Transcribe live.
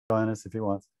join us if he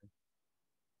wants.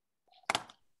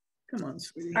 Come on,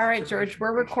 sweetie. All right, George,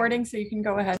 we're recording, so you can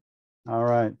go ahead. All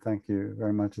right, thank you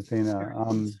very much, Athena.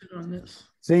 Sit on this.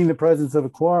 Seeing the presence of a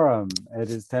quorum, it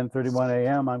is 10:31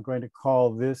 a.m. I'm going to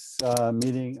call this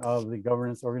meeting of the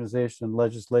Governance, Organization, and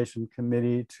Legislation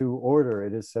Committee to order.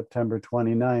 It is September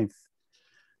 29th.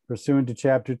 Pursuant to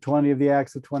Chapter 20 of the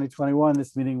Acts of 2021,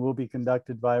 this meeting will be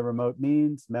conducted by remote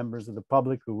means. Members of the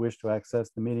public who wish to access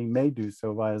the meeting may do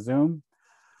so via Zoom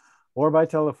or by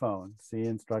telephone. See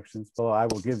instructions below. I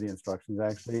will give the instructions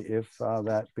actually if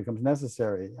that becomes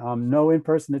necessary. No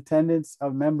in-person attendance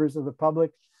of members of the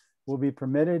public will be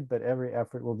permitted, but every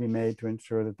effort will be made to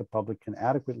ensure that the public can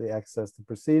adequately access the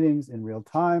proceedings in real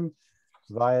time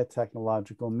via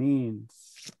technological means.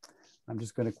 I'm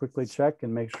just going to quickly check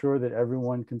and make sure that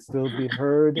everyone can still be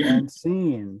heard and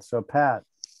seen. So Pat.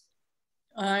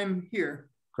 I'm here.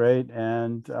 Great.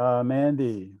 And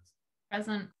Mandy.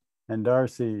 Present. And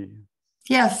Darcy.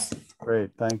 Yes. Great.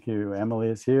 Thank you. Emily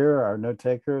is here, our note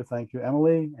taker. Thank you,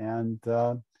 Emily. And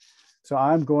so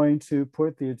I'm going to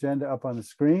put the agenda up on the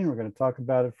screen. We're going to talk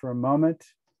about it for a moment.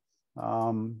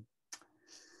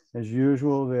 As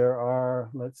usual, there are,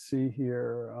 let's see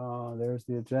here, there's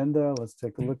the agenda. Let's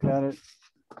take a look at it.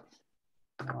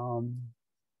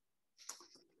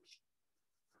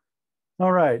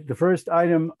 All right, the first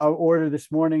item of order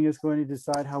this morning is going to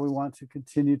decide how we want to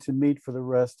continue to meet for the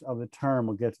rest of the term.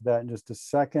 We'll get to that in just a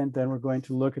second. Then we're going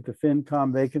to look at the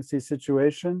FinCom vacancy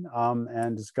situation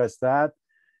and discuss that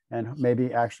and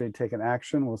maybe actually take an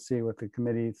action. We'll see what the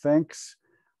committee thinks.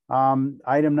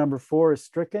 Item number 4 is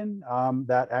stricken.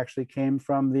 That actually came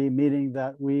from the meeting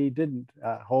that we didn't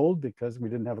hold because we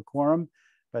didn't have a quorum,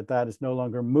 but that is no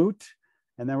longer moot.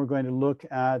 And then we're going to look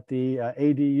at the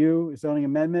ADU zoning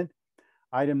amendment.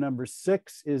 Item number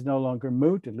 6 is no longer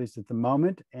moot, at least at the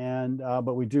moment. And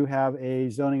but we do have a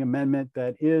zoning amendment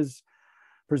that is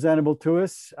presentable to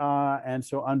us. And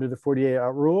so under the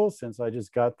 48-hour rule, since I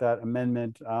just got that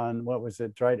amendment on, what was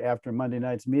it, right after Monday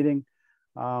night's meeting,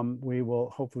 we will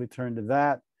hopefully turn to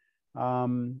that.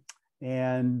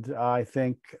 And I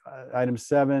think item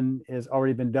 7 has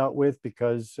already been dealt with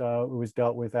because it was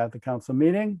dealt with at the council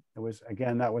meeting. It was,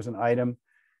 again, that was an item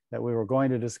that we were going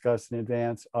to discuss in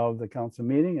advance of the council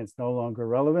meeting. It's no longer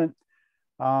relevant.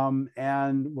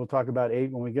 And we'll talk about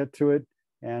 8 when we get to it.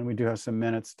 And we do have some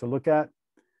minutes to look at.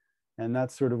 And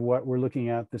that's sort of what we're looking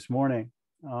at this morning.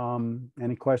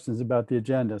 Any questions about the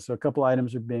agenda? So a couple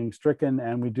items are being stricken,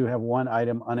 and we do have one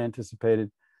item unanticipated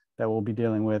that we'll be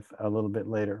dealing with a little bit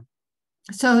later.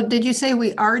 So did you say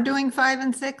we are doing 5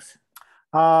 and 6?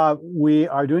 We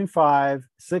are doing 5.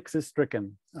 6 is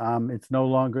stricken. It's no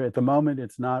longer, at the moment,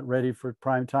 it's not ready for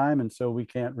prime time, and so we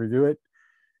can't review it.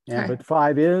 And, Okay. But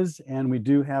 5 is, and we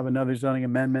do have another zoning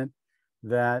amendment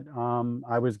that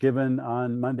I was given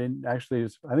on Monday. Actually,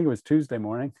 I think it was Tuesday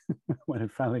morning when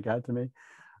it finally got to me.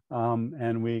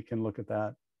 And we can look at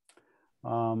that.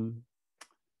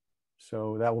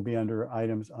 So that will be under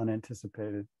items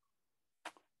unanticipated.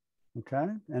 Okay,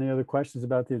 any other questions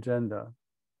about the agenda?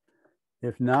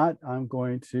 If not, I'm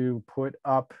going to put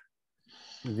up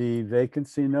the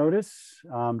vacancy notice,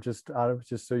 just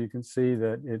so you can see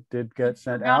that it did get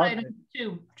sent out. Item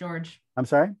 2, George. I'm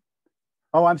sorry.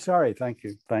 Oh, I'm sorry. Thank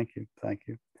you. Thank you. Thank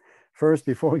you. First,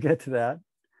 before we get to that,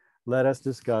 let us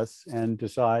discuss and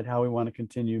decide how we want to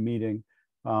continue meeting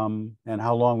and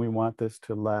how long we want this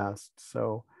to last.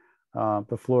 So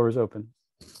the floor is open.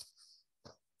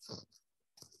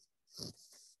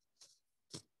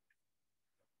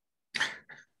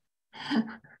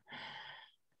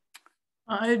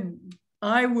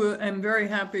 I'm very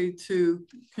happy to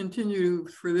continue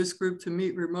for this group to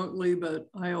meet remotely, but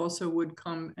I also would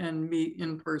come and meet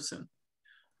in person.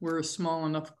 We're a small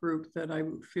enough group that I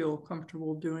feel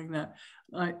comfortable doing that.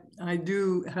 I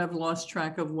do have lost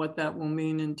track of what that will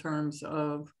mean in terms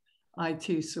of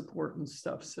IT support and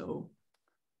stuff. So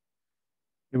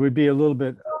it would be a little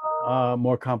bit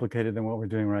more complicated than what we're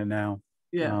doing right now.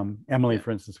 Yeah. Emily,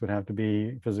 for instance, would have to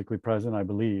be physically present, I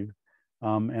believe.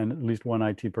 And at least one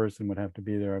IT person would have to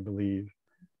be there, I believe.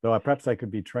 Though perhaps I could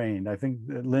be trained. I think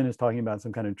Lynn is talking about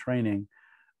some kind of training.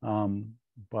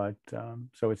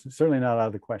 So it's certainly not out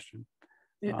of the question.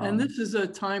 And this is a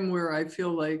time where I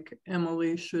feel like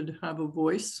Emily should have a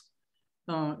voice.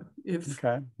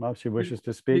 Okay, well, if she wishes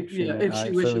to speak, if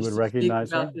she wishes to recognize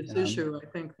speak about this issue, I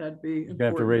think that'd be important. You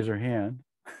have to raise her hand.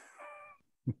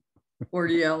 Or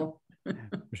yell.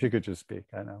 She could just speak,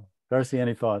 I know. Darcy,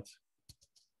 any thoughts?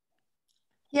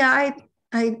 Yeah,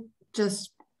 I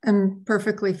just am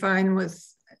perfectly fine with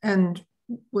and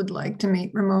would like to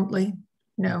meet remotely.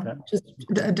 No, okay. Just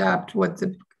adopt what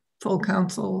the full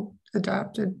council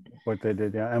adopted. what they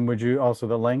did, yeah. And would you also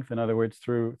the length, in other words,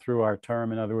 through our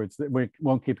term, in other words, we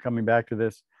won't keep coming back to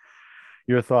this.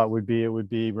 Your thought would be it would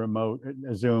be remote,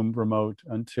 Zoom remote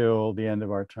until the end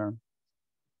of our term,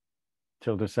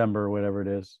 till December or whatever it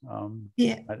is.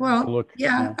 Yeah, I- well, look,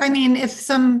 yeah, I mean, if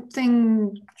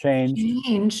something changed.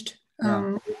 changed,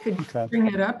 Yeah. we could Okay. bring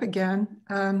it up again.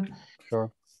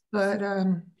 Sure. But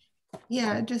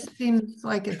yeah, it just seems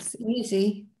like it's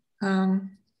easy.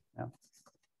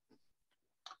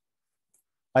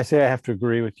 I say I have to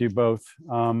agree with you both.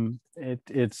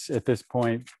 It's at this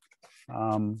point,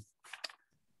 I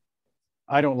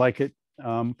don't like it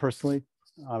personally,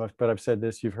 but I've said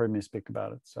this, you've heard me speak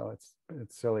about it. So it's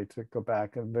silly to go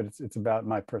back, but it's about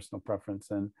my personal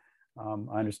preference. And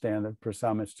I understand that for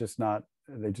some, it's just not,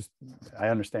 I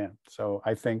understand. So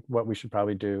I think what we should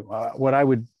probably do, what I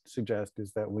would suggest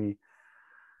is that we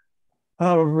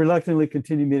reluctantly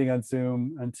continue meeting on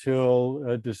Zoom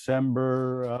until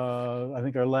December. I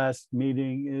think our last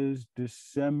meeting is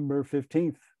December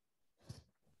 15th.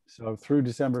 So through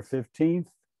December 15th,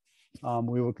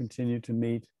 we will continue to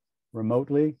meet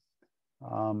remotely.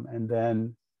 And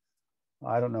then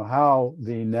I don't know how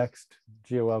the next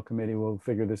GOL committee will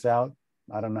figure this out.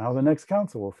 I don't know how the next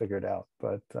council will figure it out,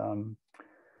 but,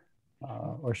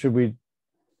 or should we,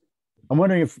 I'm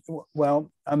wondering if,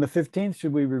 well, on the 15th,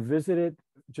 should we revisit it?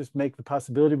 Just make the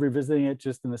possibility of revisiting it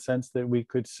just in the sense that we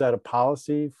could set a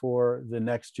policy for the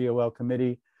next GOL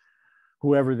committee,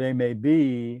 whoever they may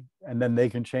be, and then they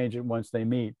can change it once they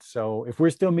meet. So if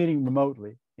we're still meeting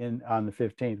remotely on the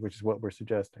 15th, which is what we're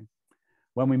suggesting,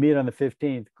 when we meet on the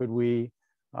 15th, could we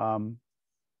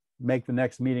make the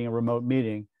next meeting a remote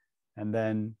meeting, and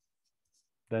then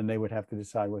they would have to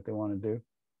decide what they want to do?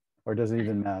 Or does it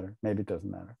even matter? Maybe it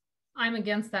doesn't matter. I'm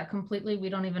against that completely. We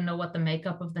don't even know what the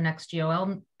makeup of the next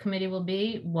GOL committee will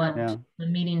be, what the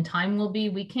meeting time will be.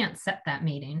 We can't set that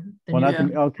meeting. Well, not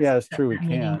the, okay, yeah, it's true, we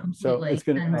can't. So Completely. it's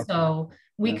gonna, And okay. so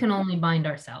we can only bind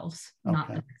ourselves, not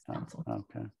the Okay. next council.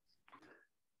 Okay.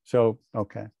 So,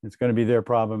 okay, it's going to be their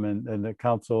problem, and the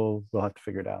council will have to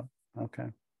figure it out. Okay.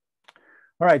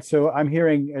 All right, so I'm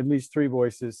hearing at least 3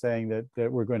 voices saying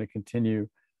that we're going to continue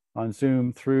on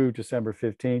Zoom through December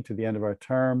 15th to the end of our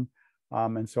term.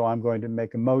 And so I'm going to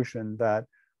make a motion that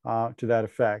to that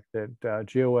effect, that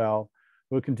GOL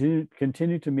will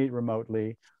continue to meet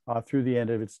remotely through the end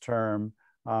of its term,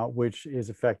 which is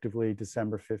effectively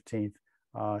December 15th,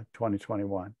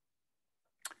 2021.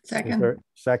 Second.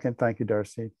 Second, thank you,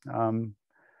 Darcy. I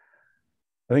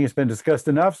think it's been discussed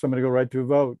enough, so I'm going to go right to a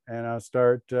vote, and I'll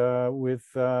start with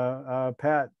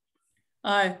Pat.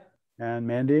 Aye. And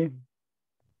Mandy.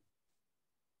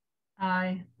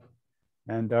 Aye.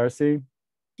 And Darcy.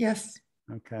 Yes.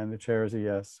 Okay, and the chair is a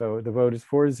yes. So the vote is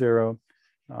 4-0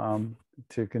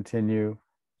 to continue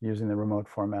using the remote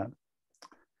format.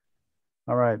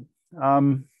 All right.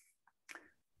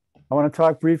 I want to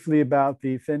talk briefly about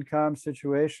the FinCom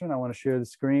situation. I want to share the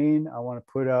screen. I want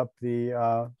to put up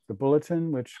the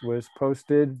bulletin, which was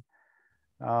posted.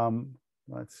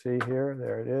 Let's see here.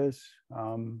 There it is.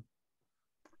 Let me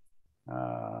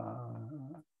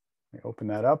open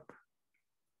that up.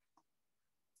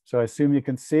 So I assume you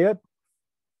can see it.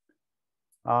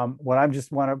 What I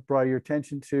just want to draw your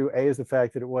attention to, A, is the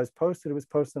fact that it was posted. It was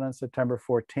posted on September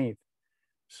 14th.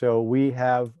 So we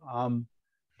have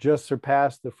just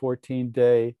surpassed the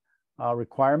 14-day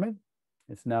requirement.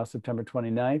 It's now September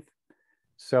 29th.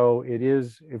 So it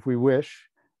is, if we wish,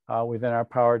 within our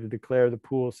power to declare the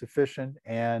pool sufficient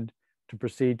and to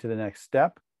proceed to the next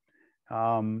step.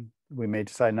 We may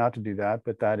decide not to do that,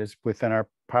 but that is within our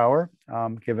power,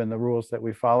 given the rules that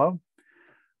we follow.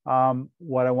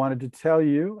 What I wanted to tell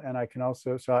you, and I can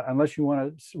also, so unless you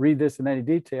want to read this in any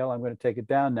detail, I'm going to take it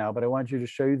down now, but I want you to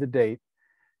show you the date.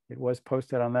 It was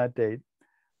posted on that date.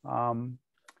 And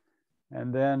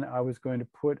then I was going to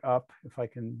put up, if I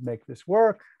can make this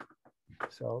work,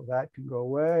 so that can go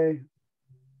away.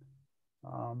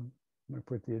 I'm going to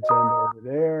put the agenda over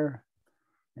there,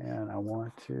 and I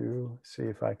want to see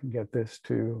if I can get this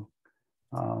to,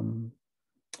 all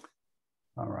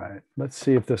right, let's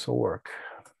see if this will work.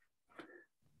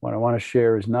 What I want to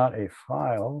share is not a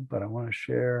file, but I want to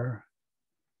share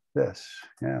this.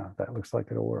 Yeah, that looks like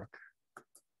it'll work.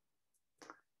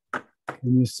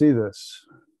 Can you see this?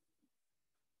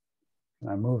 Can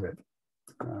I move it?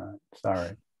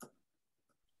 Sorry.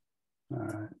 All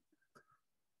right.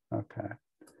 Okay.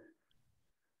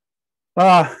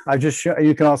 I just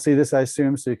you can all see this, I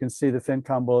assume, so you can see the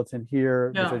FinCom bulletin here,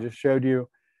 which I just showed you.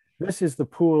 This is the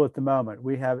pool at the moment.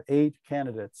 We have 8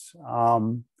 candidates.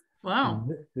 Wow.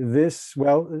 This,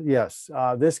 well, yes,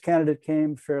 this candidate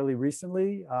came fairly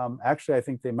recently. Actually, I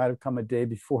think they might have come a day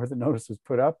before the notice was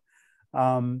put up.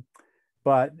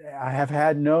 But I have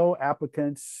had no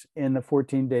applicants in the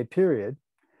 14-day period,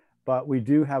 but we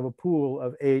do have a pool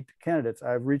of 8 candidates.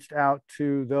 I've reached out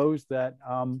to those that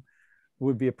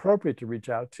would be appropriate to reach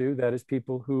out to. That is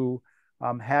people who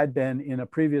had been in a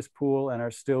previous pool and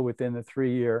are still within the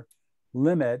 3-year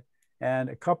limit. And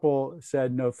a couple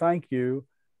said, no, thank you.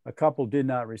 A couple did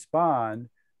not respond.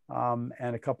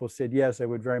 And a couple said, yes, I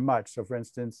would very much. So for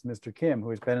instance, Mr. Kim, who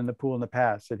has been in the pool in the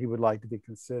past, said he would like to be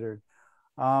considered.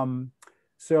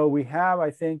 So we have, I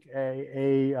think,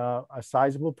 a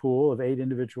sizable pool of 8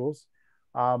 individuals.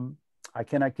 I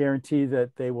cannot guarantee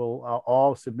that they will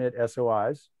all submit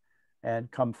SOIs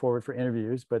and come forward for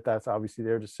interviews, but that's obviously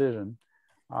their decision.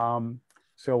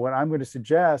 So what I'm going to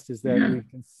suggest is that we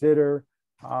consider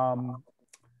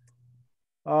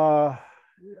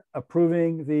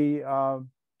approving the,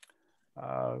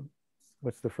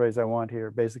 what's the phrase I want here?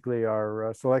 Basically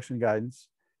our selection guidance,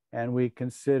 and we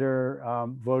consider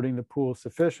voting the pool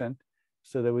sufficient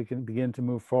so that we can begin to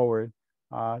move forward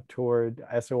toward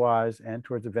SOIs and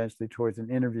eventually towards an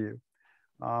interview.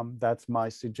 That's my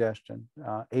suggestion.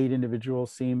 8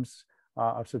 individuals seems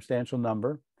a substantial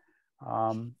number.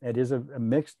 It is a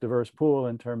mixed, diverse pool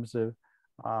in terms of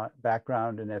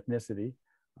background and ethnicity.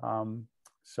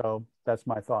 So that's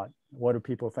my thought. What do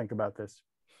people think about this?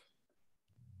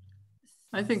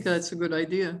 I think that's a good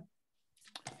idea.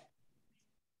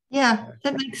 Yeah,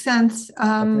 that makes sense.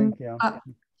 I think, yeah.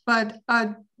 But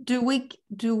do we,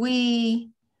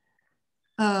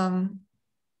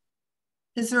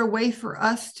 is there a way for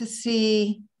us to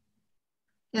see,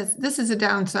 yes, this is a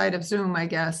downside of Zoom, I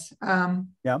guess.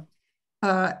 Yeah.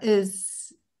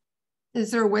 Is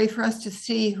there a way for us to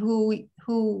see who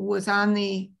was on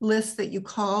the list that you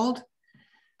called?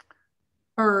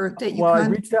 Or that you I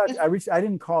reached out. I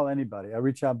didn't call anybody. I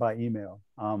reached out by email.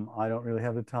 I don't really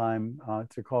have the time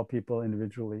to call people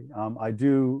individually. I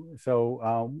do.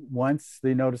 So once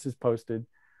the notice is posted,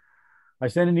 I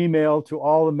send an email to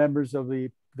all the members of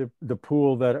the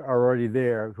pool that are already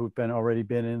there, who've already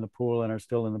been in the pool and are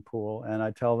still in the pool, and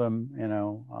I tell them, you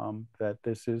know, that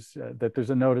this is that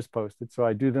there's a notice posted. So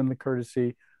I do them the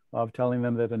courtesy of telling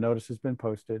them that the notice has been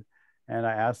posted, and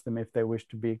I ask them if they wish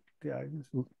to be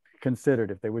considered,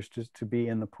 if they wish to be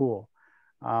in the pool.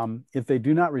 If they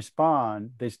do not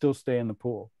respond, they still stay in the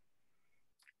pool.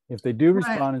 If they do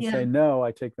respond and say no,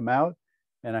 I take them out,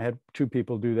 and I had 2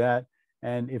 people do that.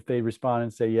 And if they respond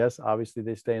and say yes, obviously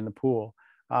they stay in the pool.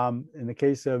 In the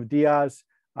case of Diaz,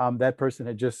 that person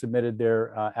had just submitted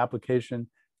their application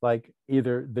like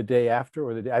either the day after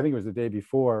or I think it was the day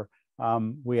before,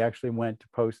 we actually went to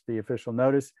post the official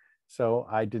notice. So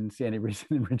I didn't see any reason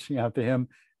in reaching out to him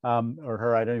or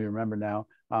her. I don't even remember now.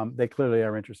 They clearly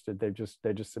are interested. They just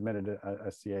submitted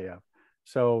a CAF.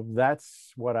 So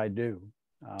that's what I do.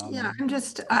 Yeah,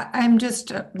 I'm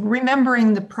just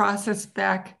remembering the process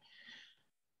back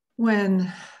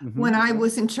when I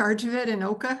was in charge of it in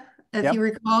Oka, if you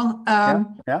recall.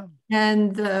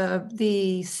 And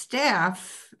the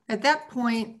staff at that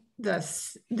point,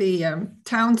 the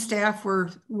town staff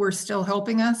were still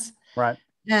helping us, right?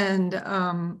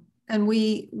 And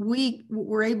we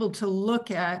were able to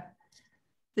look at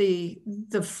the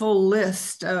full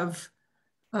list of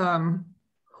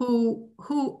who,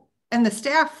 and the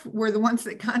staff were the ones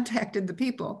that contacted the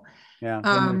people. Yeah,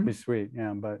 that'd be sweet.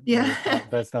 Yeah, but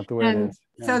that's not the way it is.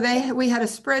 Yeah. So we had a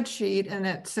spreadsheet, and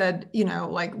it said, you know,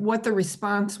 like what the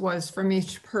response was from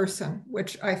each person,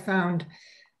 which I found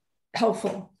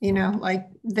helpful. You know, like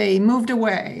they moved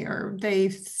away, or they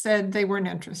said they weren't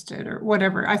interested, or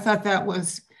whatever. I thought that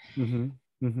was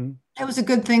that was a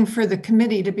good thing for the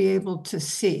committee to be able to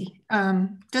see.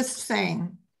 Just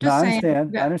saying. I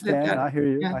understand. I hear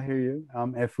you. Yeah. I hear you.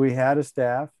 If we had a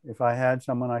staff, if I had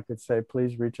someone, I could say,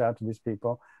 please reach out to these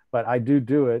people. But I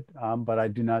do it, but I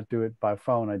do not do it by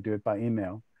phone. I do it by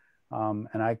email,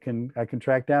 and I can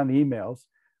track down the emails.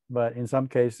 But in some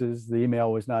cases, the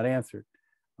email was not answered.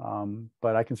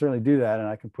 But I can certainly do that, and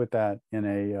I can put that in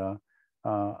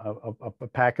a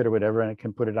packet or whatever, and I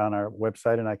can put it on our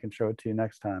website, and I can show it to you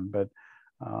next time. But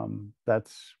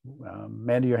that's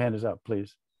Mandy, your hand is up,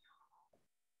 please.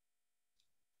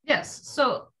 Yes,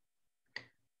 so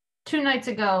 2 nights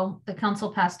ago, the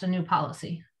council passed a new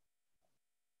policy.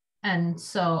 And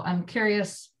so I'm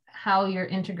curious how you're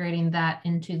integrating that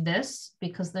into this,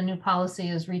 because the new policy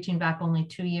is reaching back only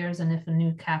 2 years. And if a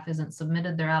new CAF isn't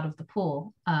submitted, they're out of the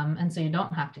pool. And so you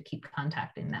don't have to keep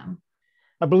contacting them.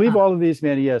 I believe all of these,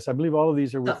 Mandy, yes, I believe all of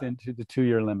these are within the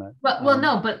 2-year limit. But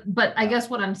but I guess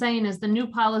what I'm saying is the new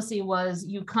policy was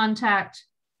you contact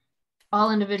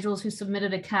all individuals who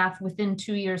submitted a CAF within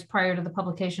 2 years prior to the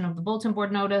publication of the bulletin board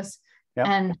notice. Yep.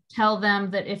 and tell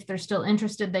them that if they're still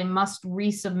interested, they must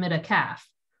resubmit a CAF.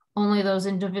 Only those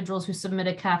individuals who submit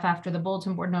a CAF after the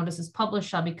bulletin board notice is published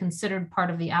shall be considered part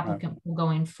of the applicant pool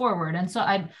going forward. And so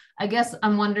I guess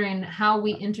I'm wondering how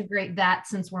we integrate that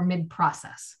since we're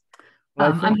mid-process.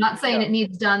 I'm not saying it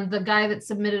needs done. The guy that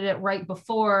submitted it right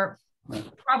before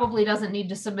probably doesn't need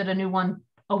to submit a new one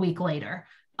a week later,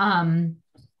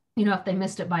 you know, if they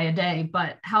missed it by a day.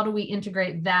 But how do we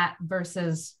integrate that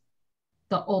versus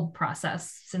the old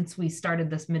process since we started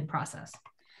this mid-process?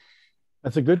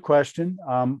 That's a good question.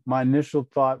 My initial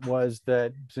thought was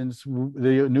that since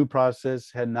the new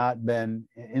process had not been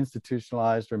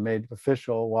institutionalized or made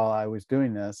official while I was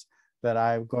doing this, that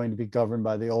I'm going to be governed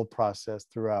by the old process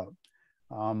throughout.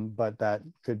 But that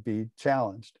could be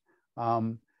challenged.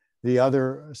 The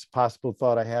other possible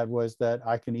thought I had was that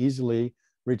I can easily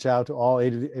reach out to all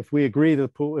 8, if we agree the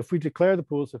pool, if we declare the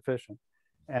pool sufficient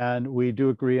and we do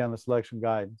agree on the selection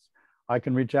guidance, I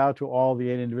can reach out to all the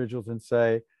 8 individuals and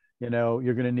say, you know,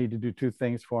 you're going to need to do 2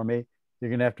 things for me.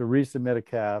 You're going to have to resubmit a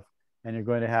CAF and you're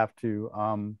going to have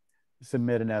to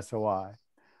submit an SOI.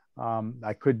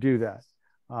 I could do that.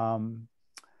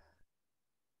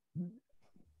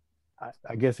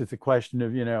 I guess it's a question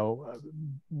of, you know,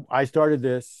 I started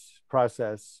this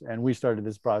process and we started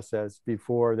this process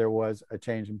before there was a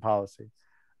change in policy.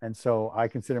 And so I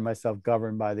consider myself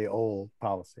governed by the old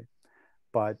policy,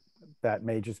 but that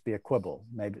may just be a quibble.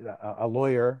 Maybe a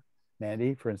lawyer,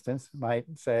 Mandy, for instance, might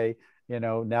say, you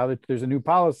know, now that there's a new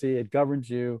policy, it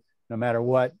governs you no matter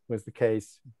what was the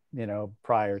case, you know,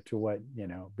 prior to what, you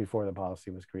know, before the policy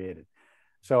was created.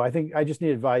 So I think I just need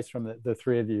advice from the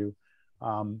 3 of you.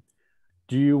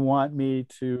 Do you want me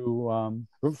to,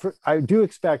 I do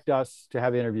expect us to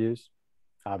have interviews,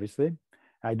 obviously.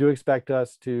 I do expect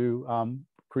us to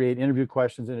create interview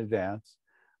questions in advance.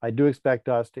 I do expect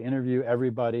us to interview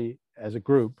everybody as a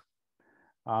group.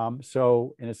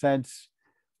 So in a sense,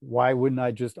 why wouldn't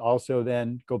I just also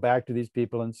then go back to these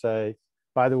people and say,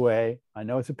 by the way, I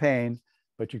know it's a pain,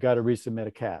 but you got to resubmit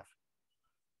a CAF.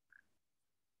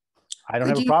 I don't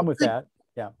have a problem with that.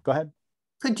 Yeah, go ahead.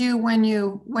 Could you, when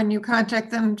you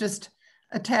contact them, just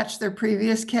attach their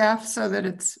previous CAF so that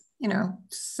it's, you know,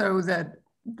 so that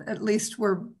at least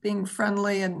we're being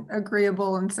friendly and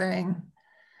agreeable and saying,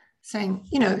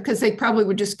 you know, because they probably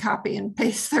would just copy and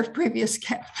paste their previous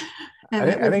CAF. I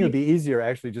think it'd be easier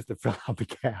actually just to fill out the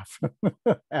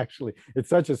CAF. Actually, it's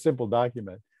such a simple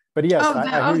document. But yes,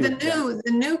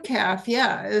 the new CAF,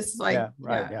 yeah, it's like, yeah,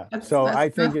 right, yeah. So I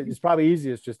think it's probably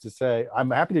easiest just to say, I'm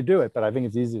happy to do it, but I think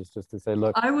it's easiest just to say,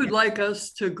 look. I would like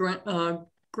us to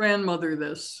grandmother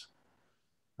this.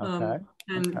 Okay.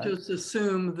 And just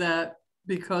assume that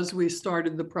because we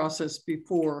started the process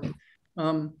before,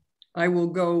 I will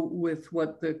go with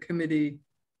what the committee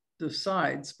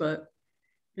decides, but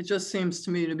it just seems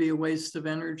to me to be a waste of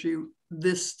energy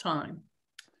this time.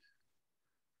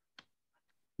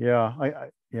 Yeah,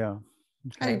 yeah.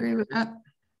 Okay. I agree with that.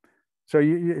 So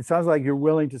it sounds like you're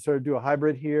willing to sort of do a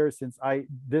hybrid here, since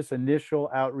this initial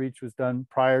outreach was done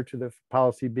prior to the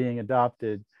policy being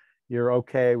adopted. You're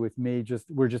okay with me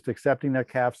we're just accepting their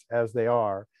CAFs as they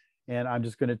are, and I'm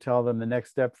just going to tell them the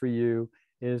next step for you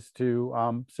is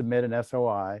to submit an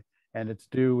SOI, and it's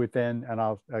due within, and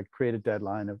I'll create a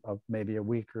deadline of maybe a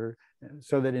week, or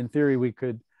so that in theory we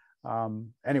could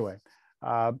anyway.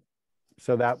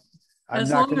 So that. As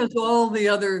long as all the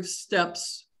other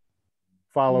steps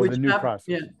follow the new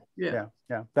process. Yeah.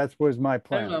 That was my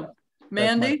plan.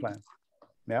 Mandy? Plan.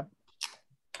 Yeah.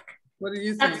 What do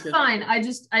you think? That's fine. I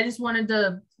just wanted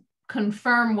to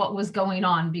confirm what was going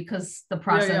on because the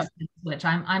process is switch.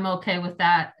 I'm okay with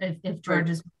that. If George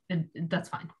is, that's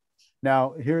fine.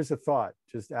 Now, here's a thought.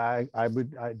 Just I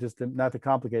would just not to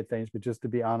complicate things, but just to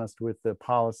be honest with the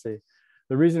policy.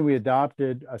 The reason we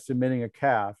adopted submitting a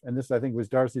CAF, and this I think was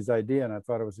Darcy's idea, and I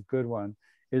thought it was a good one,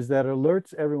 is that it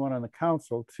alerts everyone on the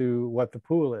council to what the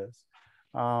pool is.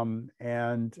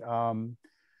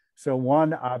 So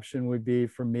one option would be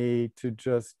for me to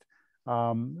just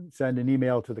send an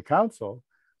email to the council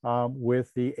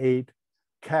with the 8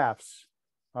 CAFs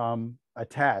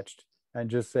attached and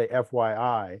just say,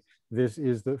 FYI, this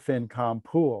is the FinCom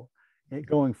pool.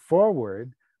 Going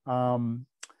forward,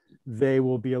 they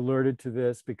will be alerted to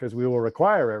this because we will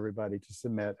require everybody to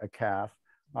submit a CAF,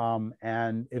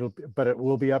 but it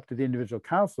will be up to the individual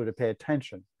counselor to pay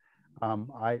attention.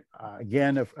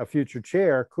 Again, a future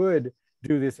chair could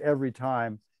do this every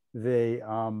time they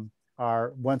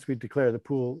once we declare the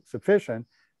pool sufficient,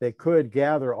 they could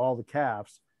gather all the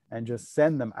CAFs and just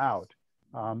send them out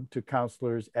to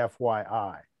counselors,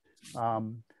 FYI.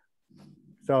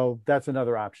 So that's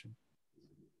another option.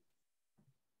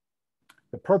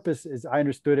 the purpose is, I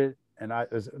understood it, and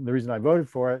the reason I voted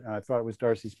for it, and I thought it was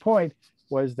Darcy's point,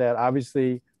 was that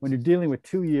obviously when you're dealing with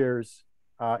 2 years,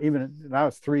 even now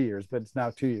it's 3 years, but it's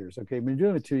now 2 years. Okay, when you're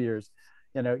dealing with 2 years,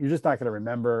 you're just not going to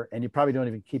remember, and you probably don't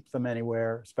even keep them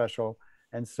anywhere special,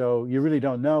 and so you really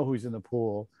don't know who's in the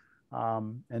pool,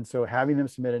 and so having them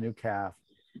submit a new CAF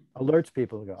alerts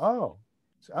people to go,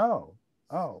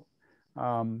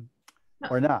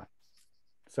 or not.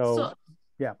 So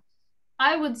yeah.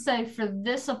 I would say for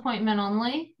this appointment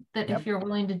only, that Yep. if you're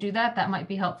willing to do that, that might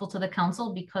be helpful to the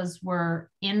council, because we're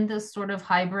in this sort of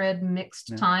hybrid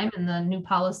mixed Yeah. time, and the new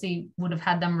policy would have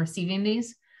had them receiving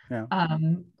these Yeah.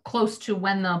 close to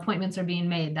when the appointments are being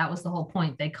made. That was the whole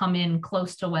point. They come in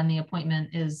close to when the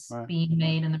appointment is Right. being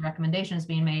made and the recommendation is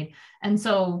being made. And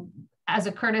so as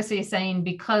a courtesy, saying,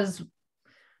 because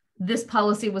this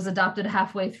policy was adopted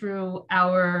halfway through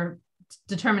our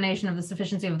determination of the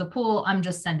sufficiency of the pool, I'm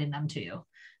just sending them to you.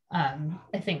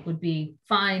 I think would be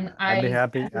fine. I'd be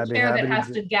happy. As a I'd be chair happy that to has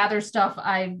do- to gather stuff,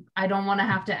 I don't want to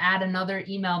have to add another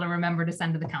email to remember to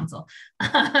send to the council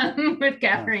with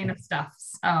gathering of stuff.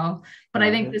 So, but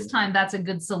I think this time that's a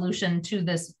good solution to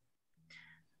this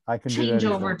I can do that change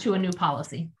over easily. to a new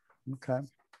policy. Okay.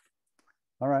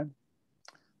 All right.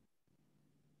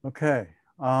 Okay.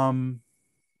 All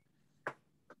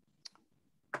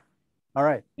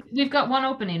right. We've got one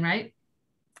opening, right?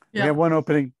 We Yeah. have one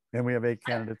opening and we have 8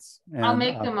 candidates. I'll And,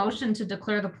 make the motion to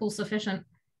declare the pool sufficient.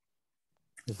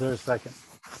 is there a second?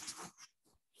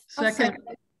 Second,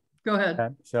 go ahead.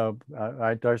 Okay. So, all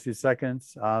right, Darcy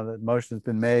seconds. The motion's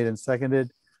been made and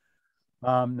seconded.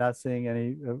 Not seeing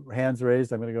any hands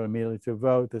raised. I'm going to go immediately to a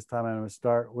vote. This time I'm going to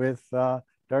start with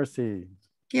Darcy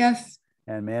Yes.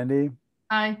 and Mandy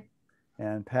Aye.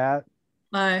 and Pat.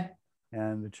 Aye.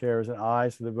 And the chair is an aye,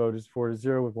 so the vote is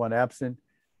 4-0 with 1 absent.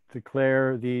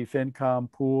 Declare the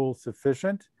FinCom pool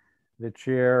sufficient. The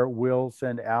chair will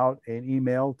send out an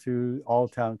email to all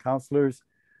town councilors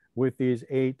with these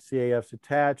 8 CAFs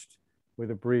attached, with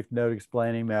a brief note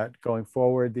explaining that going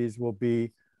forward, these will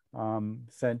be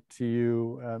sent to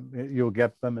you. You'll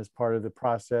get them as part of the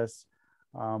process.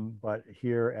 But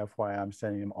here, FYI, I'm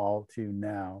sending them all to you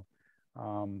now.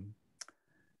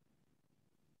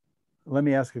 Let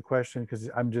me ask a question, because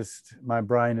my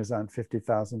brain is on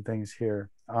 50,000 things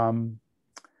here.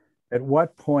 At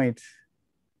what point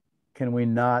can we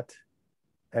not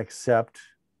accept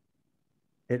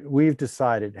it? We've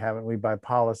decided, haven't we, by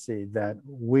policy, that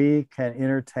we can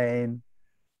entertain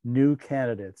new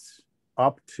candidates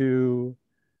up to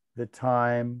the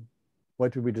time,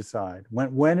 what did we decide?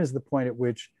 When is the point at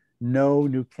which no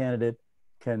new candidate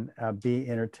can be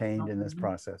entertained in this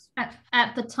process?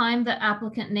 At the time the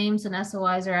applicant names and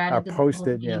SOIs are added to the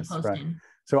posted, posting and yes, right. posting.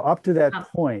 So up to that Yep.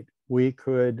 point, we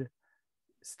could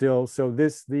still, so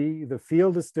the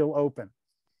field is still open. I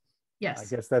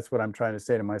Yes. guess that's what I'm trying to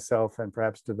say to myself and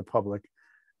perhaps to the public.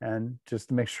 And just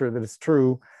to make sure that it's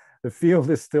true, the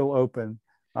field is still open.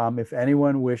 If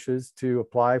anyone wishes to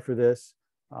apply for this,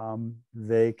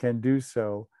 they can do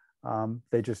so.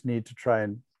 They just need to try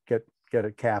and get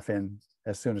a CAF in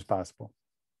as soon as possible.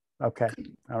 Okay,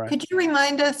 all right. Could you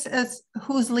remind us as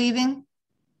who's leaving?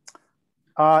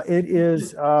 It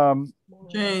is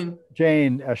Jane.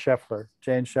 Jane Scheffler.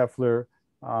 Jane Scheffler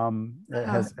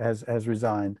has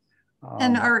resigned.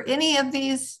 And are any of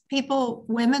these people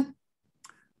women?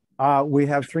 We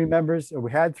have 3 members, or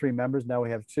we had 3 members, now we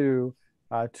have 2.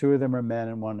 2 of them are men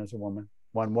and 1 is a woman.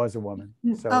 1 was a woman.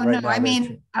 So Oh, right no, now I there's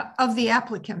mean, of the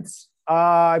applicants.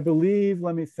 I believe,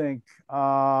 let me think.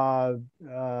 I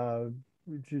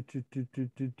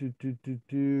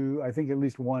think at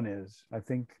least 1 is. I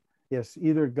think, yes,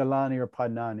 either Galani or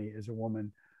Padnani is a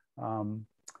woman. What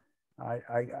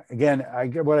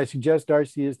I suggest,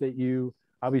 Darcy, is that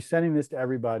I'll be sending this to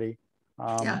everybody.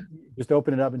 Yeah. Just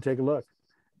open it up and take a look.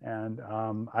 And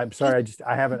I'm sorry,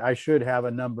 I should have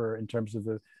a number in terms of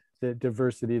the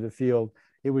diversity of the field.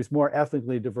 It was more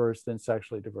ethnically diverse than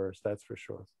sexually diverse, that's for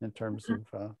sure, in terms of,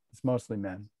 it's mostly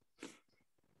men.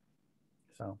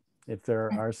 So if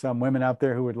there are some women out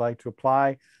there who would like to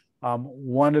apply,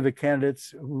 one of the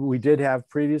candidates who we did have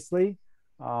previously,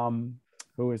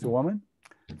 who is a woman,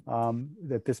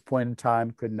 at this point in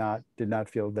time did not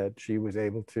feel that she was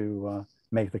able to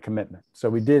make the commitment.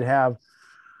 So we did have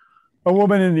a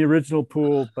woman in the original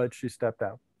pool, but she stepped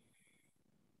out.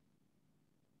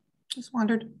 Just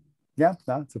wondered. Yeah,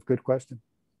 no, it's a good question.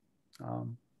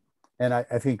 And I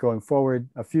think going forward,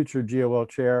 a future GOL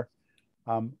chair,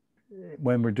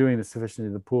 when we're doing the sufficiency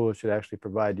of the pool, it should actually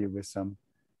provide you with some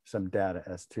data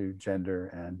as to gender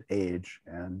and age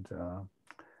and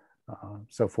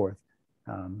so forth.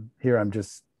 Here I'm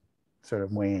just sort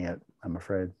of winging it, I'm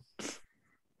afraid.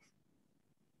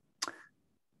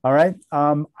 All right.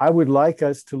 I would like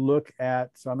us to look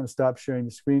at, so I'm going to stop sharing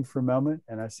the screen for a moment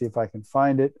and I see if I can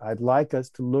find it. I'd like us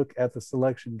to look at the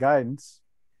selection guidance.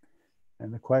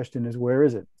 And the question is, where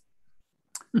is it?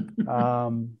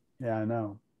 Yeah, I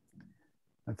know.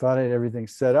 I thought I had everything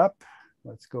set up.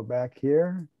 Let's go back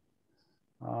here.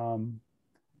 All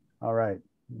right.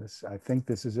 I think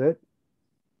this is it.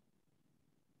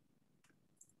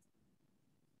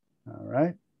 All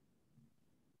right.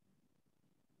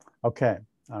 Okay.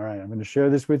 All right. I'm going to share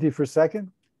this with you for a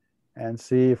second and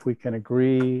see if we can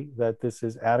agree that this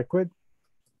is adequate.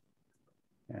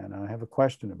 And I have a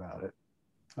question about it.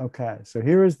 Okay. So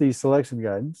here is the selection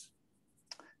guidance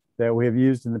that we have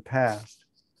used in the past.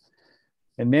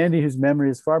 And Mandy, whose memory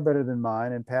is far better than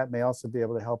mine, and Pat may also be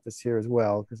able to help us here as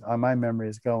well, because my memory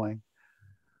is going.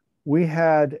 We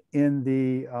had in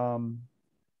the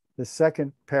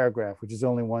second paragraph, which is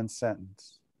only one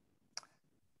sentence,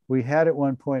 we had at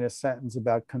one point a sentence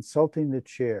about consulting the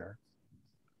chair.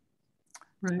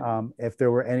 Right. If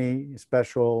there were any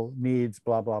special needs,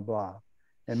 blah, blah, blah.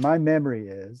 And my memory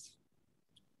is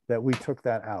that we took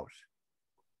that out.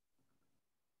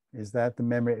 Is that the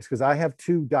memory? It's because I have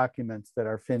two documents that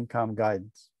are FinCom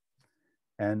guidance.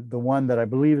 And the one that I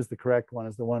believe is the correct one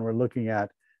is the one we're looking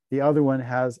at. The other one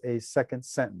has a second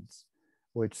sentence,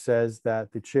 which says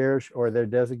that the chair or their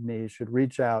designee should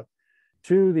reach out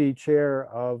to the chair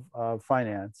of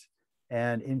finance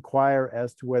and inquire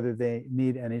as to whether they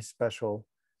need any special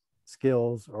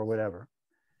skills or whatever.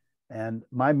 And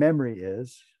my memory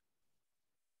is,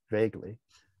 vaguely,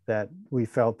 that we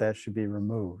felt that should be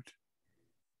removed.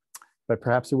 But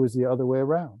perhaps it was the other way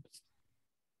around.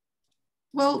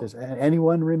 Well, Does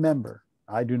anyone remember?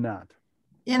 I do not.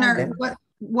 in our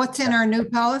what's in our new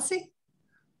policy?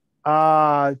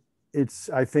 It's,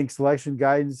 I think selection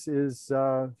guidance is,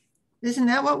 Isn't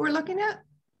that what we're looking at?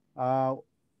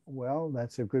 well,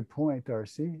 that's a good point,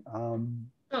 Darcy.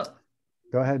 So,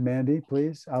 Go ahead, Mandy,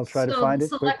 please. I'll try to find it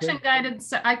selection quickly.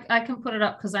 guidance, I can put it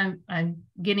up because I'm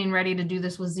getting ready to do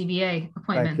this with ZBA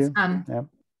appointments. Yep.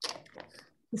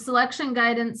 The selection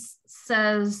guidance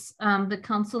says the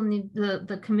council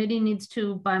the committee needs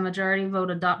to, by majority vote,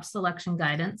 adopt selection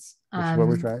guidance. Which is what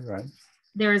we're trying, right?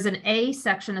 There is an A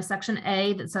section, a section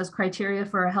A that says criteria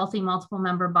for a healthy multiple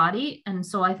member body. And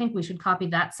so I think we should copy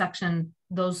that section.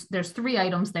 There's 3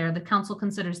 items there. The council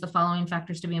considers the following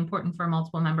factors to be important for a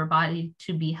multiple member body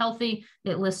to be healthy.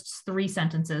 It lists 3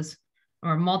 sentences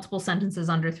or multiple sentences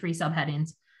under 3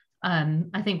 subheadings.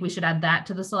 I think we should add that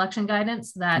to the selection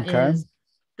guidance. That is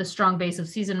the strong base of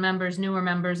seasoned members, newer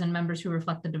members, and members who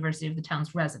reflect the diversity of the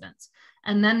town's residents.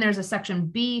 And then there's a section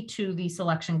B to the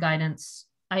selection guidance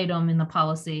item in the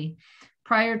policy.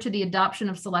 Prior to the adoption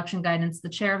of selection guidance, the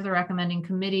chair of the recommending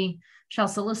committee shall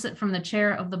solicit from the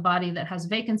chair of the body that has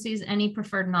vacancies any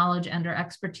preferred knowledge and or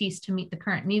expertise to meet the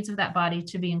current needs of that body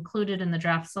to be included in the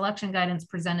draft selection guidance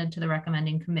presented to the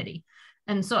recommending committee.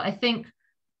 And so I think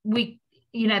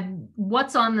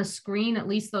what's on the screen, at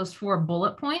least those 4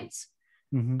 bullet points,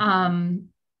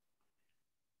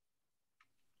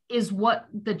 is what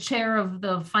the chair of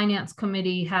the finance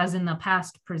committee has in the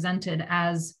past presented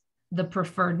as the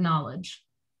preferred knowledge.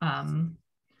 And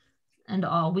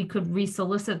all, we could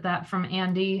resolicit that from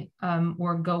Andy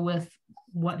or go with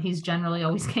what he's generally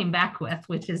always came back with,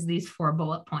 which is these 4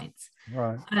 bullet points.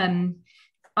 Right.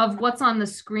 Of what's on the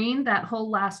screen, that whole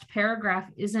last paragraph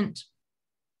isn't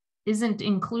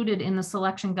included in the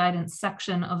selection guidance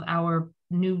section of our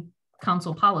new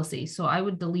council policy. So I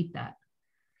would delete that.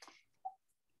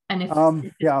 And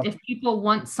if people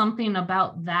want something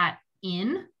about that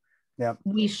in,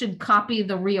 we should copy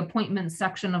the reappointment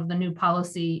section of the new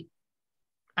policy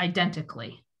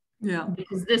identically. Yeah.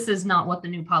 Because this is not what the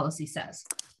new policy says.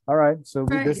 All right. So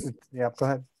Right. this is, go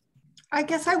ahead. I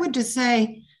guess I would just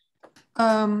say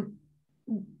there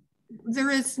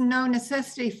is no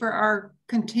necessity for our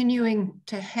continuing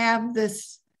to have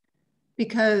this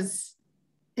because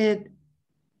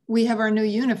we have our new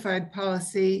unified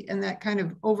policy and that kind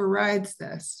of overrides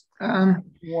this. Well,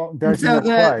 so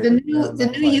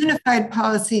the new unified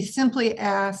policy simply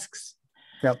asks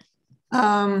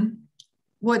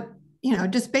what,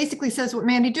 just basically says what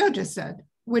Mandy Jo just said,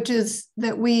 which is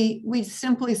that we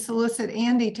simply solicit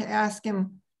Andy to ask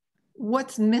him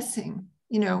what's missing,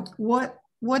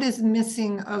 what is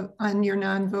missing on your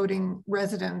non-voting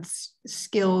residents'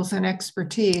 skills and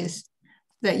expertise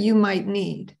that you might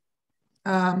need.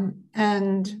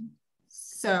 And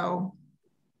so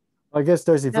I guess,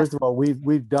 Darcy, first of all,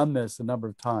 we've done this a number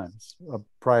of times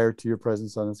prior to your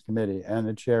presence on this committee, and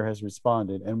the chair has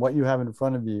responded. And what you have in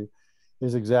front of you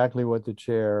is exactly what the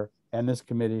chair and this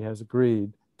committee has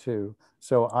agreed too.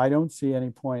 So I don't see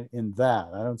any point in that.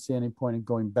 I don't see any point in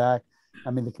going back.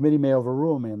 I mean, the committee may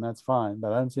overrule me and that's fine,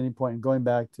 but I don't see any point in going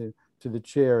back to the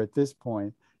chair at this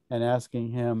point and asking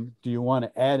him, do you want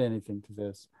to add anything to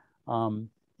this?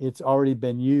 It's already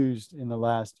been used in the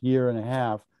last year and a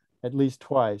half, at least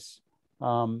twice.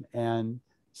 And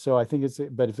so I think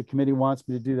but if the committee wants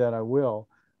me to do that, I will.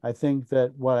 I think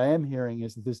that what I am hearing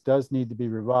is that this does need to be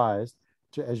revised,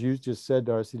 as you just said,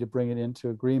 Darcy, to bring it into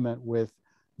agreement with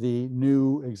the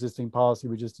new existing policy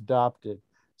we just adopted.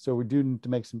 So we do need to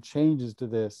make some changes to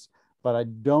this, but I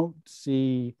don't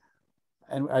see,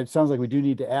 and it sounds like we do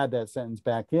need to add that sentence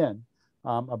back in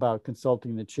about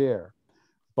consulting the chair.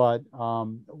 But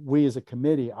we as a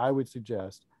committee, I would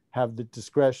suggest, have the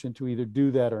discretion to either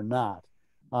do that or not,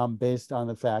 based on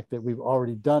the fact that we've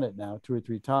already done it now 2 or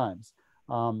 3 times.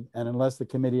 And unless the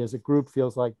committee as a group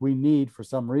feels like we need, for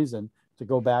some reason, to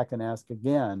go back and ask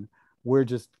again, we're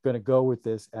just going to go with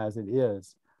this as it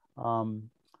is.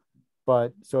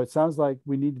 But so it sounds like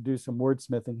we need to do some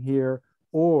wordsmithing here,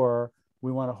 or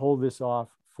we want to hold this off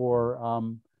for,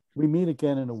 we meet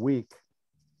again in a week.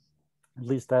 At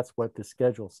least that's what the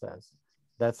schedule says.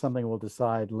 That's something we'll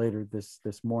decide later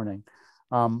this morning.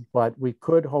 But we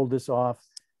could hold this off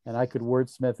and I could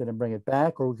wordsmith it and bring it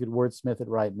back, or we could wordsmith it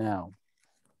right now.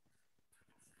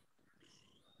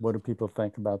 What do people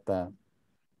think about that?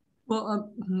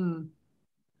 Well,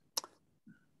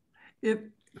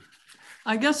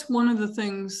 I guess one of the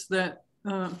things that,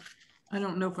 I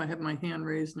don't know if I have my hand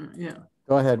raised. Yeah.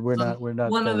 Go ahead. We're not.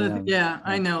 One of the, yeah,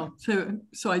 I know.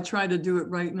 So I try to do it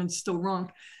right and it's still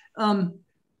wrong.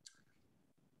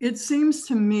 It seems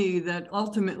to me that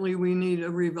ultimately we need a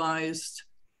revised,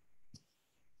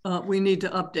 we need to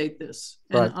update this.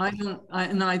 And right.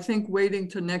 I think waiting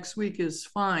to next week is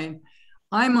fine.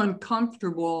 I'm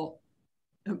uncomfortable.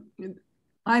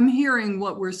 I'm hearing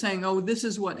what we're saying, oh, this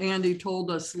is what Andy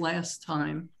told us last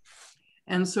time.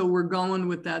 And so we're going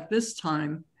with that this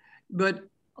time. But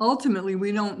ultimately,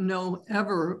 we don't know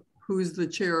ever who's the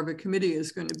chair of a committee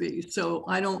is going to be. So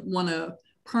I don't want to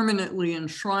permanently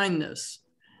enshrine this.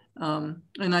 And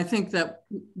I think that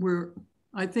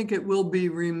I think it will be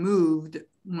removed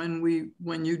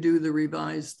when you do the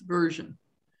revised version.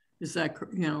 Is that,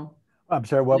 you know? I'm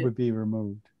sorry, what would be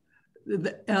removed?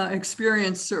 The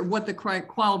experience or what the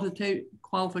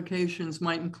qualifications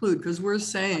might include, because we're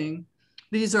saying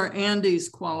these are Andy's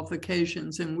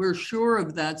qualifications and we're sure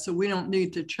of that. So we don't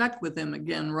need to check with him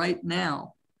again right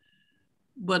now.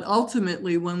 But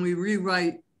ultimately, when we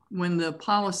rewrite, when the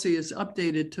policy is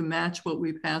updated to match what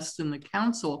we passed in the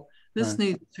council, this right.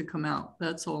 needs to come out.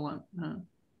 That's all.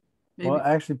 Well,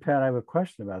 actually, Pat, I have a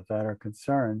question about that, or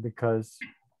concern, because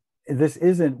this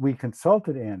isn't, we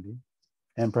consulted Andy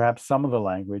and perhaps some of the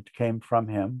language came from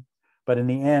him, but in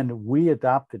the end, we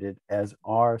adopted it as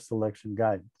our selection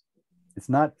guidance. It's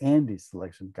not Andy's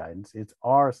selection guidance, it's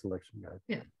our selection guidance.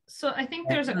 Yeah, so I think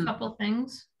there's a couple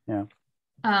things. Yeah.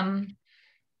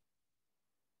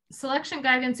 Selection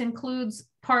guidance includes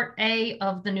part A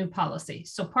of the new policy.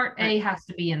 So part A has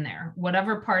to be in there.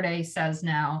 Whatever part A says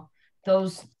now,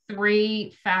 those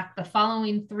the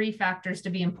following 3 factors to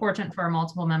be important for a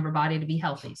multiple member body to be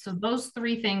healthy. So those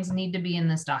 3 things need to be in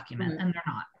this document and they're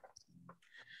not.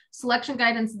 Selection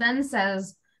guidance then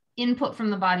says input from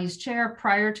the body's chair.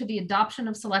 Prior to the adoption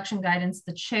of selection guidance,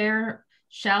 the chair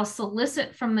shall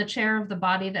solicit from the chair of the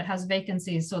body that has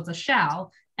vacancies. So it's a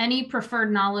shall, any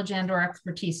preferred knowledge and or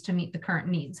expertise to meet the current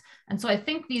needs. And so I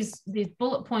think these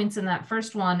bullet points in that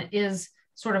first one is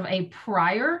sort of a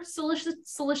prior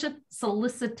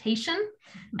solicitation.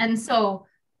 And so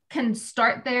can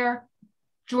start there.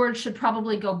 George should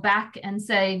probably go back and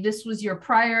say, this was your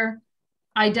prior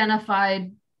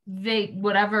identified,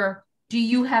 whatever. Do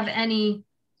you have any,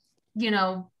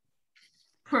 what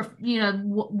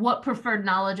preferred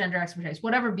knowledge and or expertise,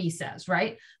 whatever B says,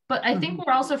 right? But I think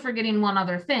we're also forgetting one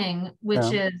other thing,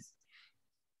 which is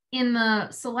in the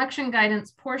selection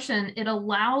guidance portion, it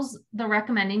allows the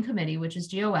recommending committee, which is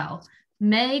GOL,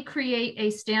 may create a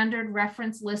standard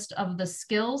reference list of the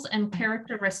skills and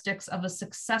characteristics of a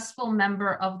successful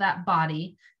member of that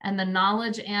body and the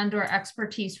knowledge and or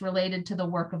expertise related to the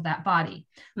work of that body.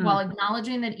 While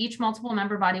acknowledging that each multiple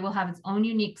member body will have its own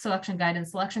unique selection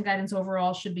guidance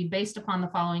overall should be based upon the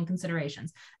following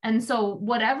considerations. And so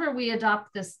whatever we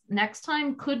adopt this next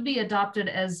time could be adopted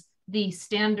as the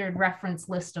standard reference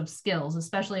list of skills,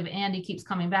 especially if Andy keeps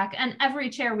coming back. And every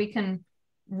chair we can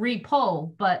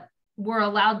re-poll, but we're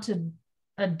allowed to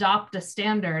adopt a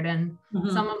standard, and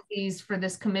some of these for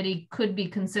this committee could be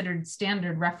considered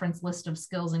standard reference list of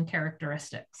skills and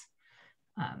characteristics.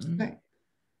 I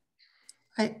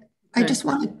just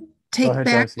want take ahead,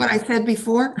 back Darcy. what I said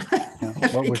before. Yeah.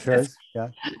 What was yours? Yeah.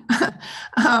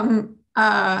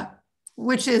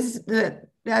 Which is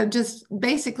that just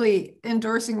basically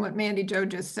endorsing what Mandy Jo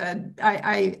just said.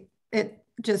 It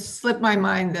just slipped my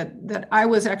mind that I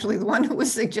was actually the one who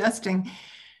was suggesting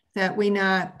that we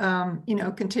not,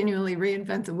 continually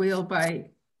reinvent the wheel by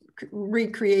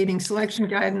recreating selection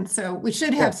guidance. So we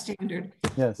should have standard.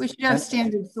 Yes. We should have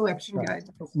standard selection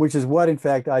guidance. Which is what, in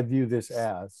fact, I view this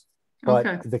as. But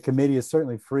Okay. the committee is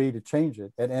certainly free to change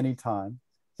it at any time.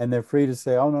 And they're free to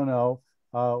say, oh, no,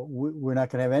 we're not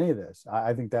going to have any of this.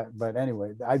 I think that, but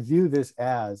anyway, I view this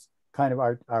as kind of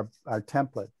our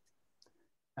template.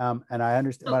 And I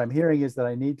understand what I'm hearing is that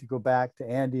I need to go back to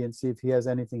Andy and see if he has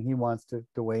anything he wants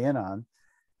to weigh in on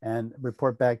and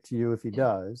report back to you if he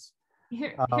does.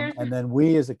 And then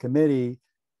we as a committee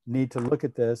need to look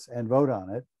at this and vote on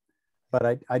it.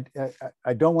 But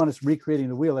I don't want us recreating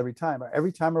the wheel every time.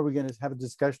 Every time are we going to have a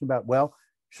discussion about, well,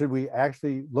 should we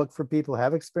actually look for people who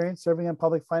have experience serving on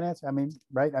public finance? I mean,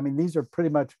 right? I mean, these are pretty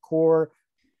much core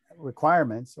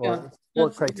requirements or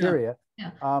core criteria.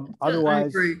 Yeah.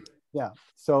 Otherwise, yeah.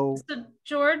 So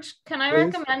George, can I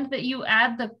recommend that you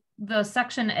add the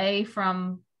section A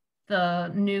from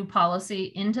the new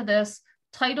policy into this?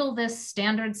 Title this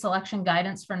standard selection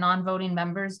guidance for non-voting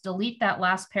members, delete that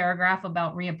last paragraph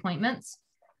about reappointments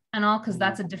and all, because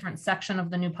that's a different section of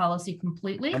the new policy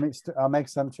completely. I'll make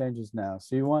some changes now.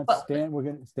 So you want we're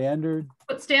going to standard.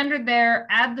 Put standard there,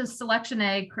 add the selection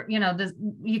A,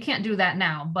 you can't do that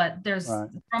now, but there's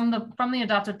from the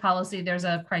adopted policy, there's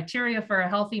a criteria for a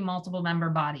healthy multiple member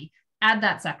body. Add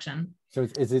that section. So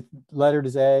is it lettered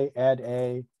as A, add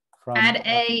A? Add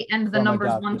A and the numbers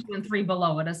adopted. 1, 2, and 3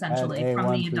 below it, essentially,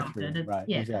 from the adopted. Right,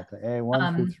 yeah. Exactly.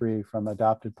 A1 through 3 from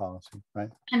adopted policy,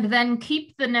 right? And then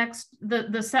keep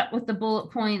the set with the bullet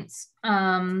points,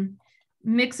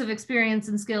 mix of experience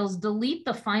and skills, delete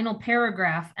the final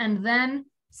paragraph, and then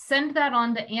send that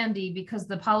on to Andy, because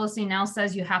the policy now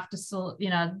says you have to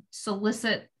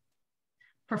solicit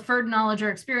preferred knowledge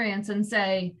or experience and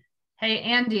say, hey,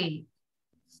 Andy,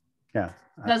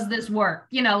 does this work?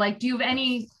 Do you have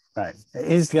any... Right.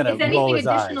 He's going to roll his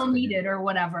eyes. If anything additional needed or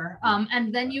whatever.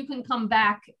 And then you can come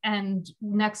back and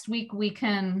next week we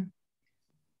can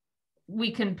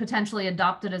potentially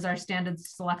adopt it as our standard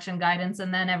selection guidance.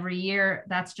 And then every year,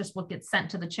 that's just what gets sent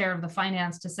to the chair of the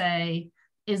finance to say,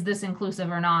 is this inclusive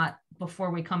or not,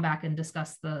 before we come back and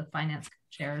discuss the finance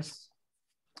chairs.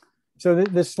 So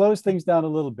this slows things down a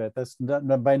little bit. That's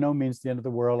by no means the end of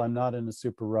the world. I'm not in a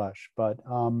super rush, but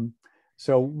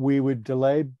so we would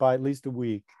delay by at least a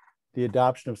week the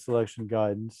adoption of selection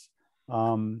guidance.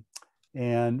 And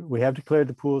we have declared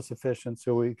the pool sufficient,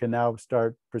 so we can now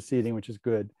start proceeding, which is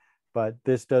good. But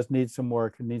this does need some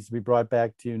work. It needs to be brought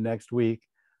back to you next week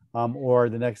or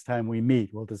the next time we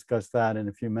meet. We'll discuss that in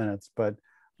a few minutes. But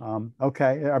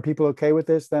okay, are people okay with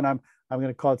this? Then I'm going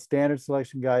to call it standard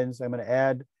selection guidance. I'm going to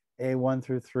add A1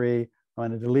 through 3. I'm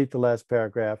going to delete the last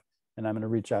paragraph, and I'm going to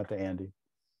reach out to Andy.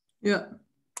 Yeah.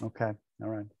 Okay. All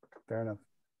right. Fair enough.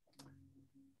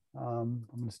 I'm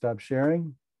going to stop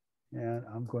sharing, and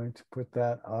I'm going to put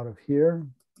that out of here.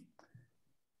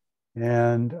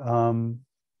 And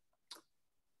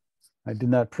I did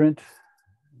not print.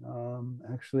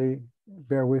 Actually,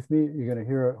 bear with me. You're going to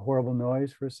hear a horrible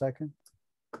noise for a second.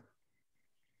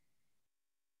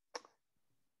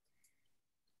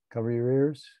 Cover your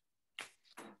ears.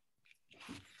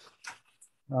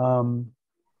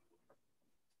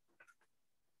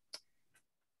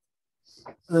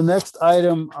 The next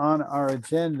item on our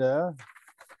agenda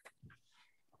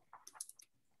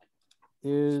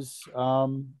is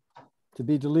to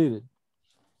be deleted.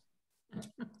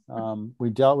 We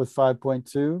dealt with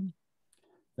 5.2.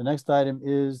 The next item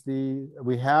is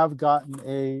we have gotten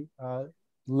a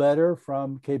letter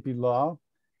from KP Law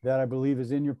that I believe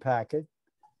is in your packet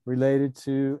related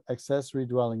to accessory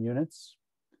dwelling units.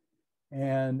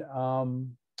 And I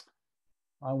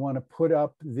want to put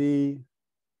up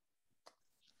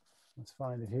let's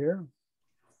find it here.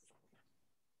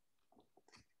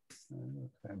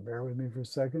 Okay, bear with me for a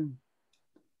second.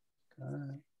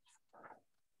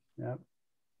 Yep.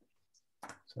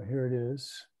 So here it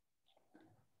is.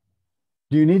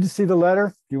 Do you need to see the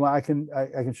letter? Do you want? I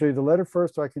can show you the letter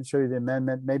first, or I can show you the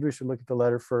amendment. Maybe we should look at the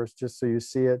letter first, just so you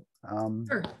see it.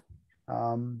 Sure.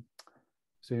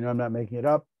 So I'm not making it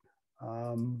up.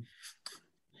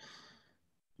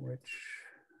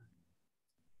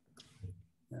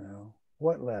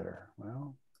 What letter?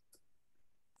 Well,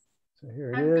 so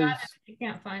here it is. Got it. You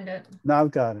can't find it. No,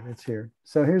 I've got it. It's here.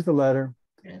 So here's the letter.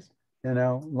 It is.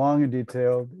 Long and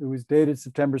detailed. It was dated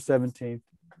September 17th.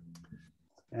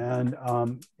 And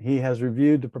he has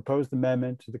reviewed the proposed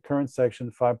amendment to the current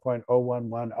section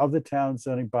 5.011 of the town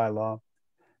zoning bylaw,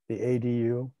 the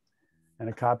ADU, and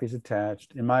a copy is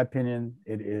attached. In my opinion,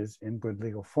 it is in good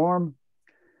legal form.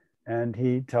 And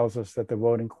he tells us that the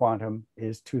voting quantum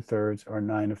is 2/3 or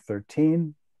 9 of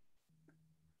 13.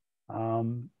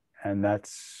 And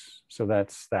that's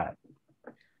that.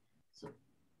 So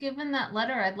given that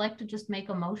letter, I'd like to just make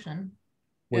a motion.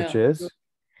 Which Yeah. is?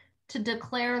 To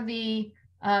declare the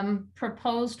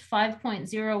proposed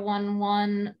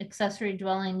 5.011 accessory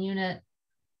dwelling unit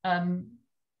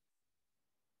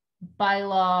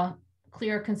bylaw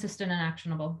clear, consistent, and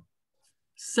actionable.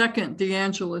 Second,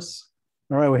 DeAngelis.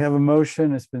 All right, we have a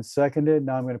motion. It's been seconded.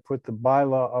 Now I'm going to put the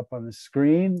bylaw up on the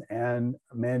screen, and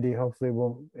Mandy hopefully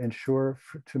will ensure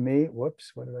to me.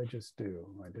 Whoops, what did I just do?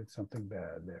 I did something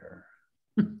bad there.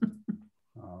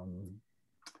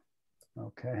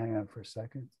 Okay, hang on for a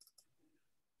second.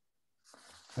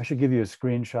 I should give you a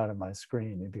screenshot of my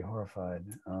screen. You'd be horrified.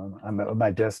 I'm at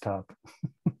my desktop.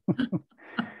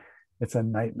 It's a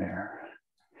nightmare.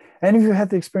 And if you had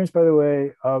the experience, by the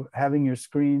way, of having your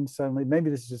screen suddenly,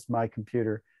 maybe this is just my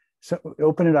computer, so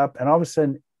open it up and all of a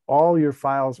sudden, all your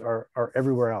files are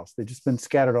everywhere else. They've just been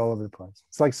scattered all over the place.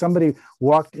 It's like somebody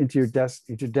walked into your desk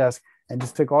and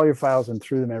just took all your files and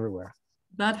threw them everywhere.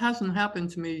 That hasn't happened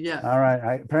to me yet. All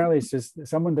right. Apparently it's just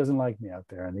someone doesn't like me out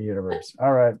there in the universe.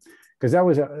 All right. Because that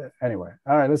was, anyway.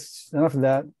 All right. Enough of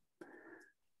that.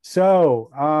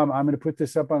 So I'm going to put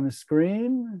this up on the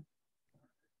screen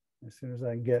as soon as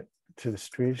I can get to the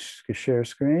share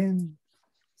screen.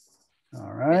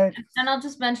 All right. And I'll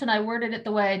just mention, I worded it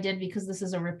the way I did because this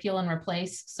is a repeal and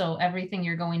replace. So everything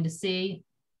you're going to see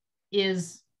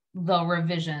is the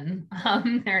revision.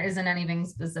 There isn't anything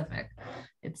specific.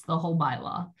 It's the whole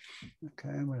bylaw. Okay,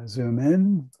 I'm going to zoom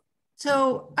in.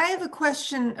 So I have a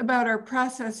question about our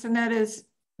process, and that is,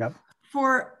 yep,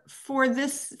 for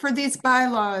these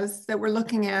bylaws that we're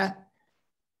looking at,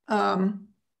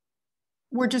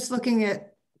 we're just looking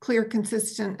at clear,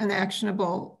 consistent, and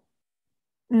actionable,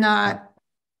 not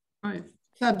right.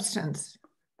 Substance.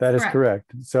 That is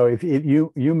correct. So if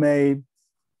you may,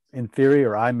 in theory,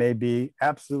 or I may be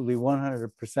absolutely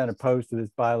 100% opposed to this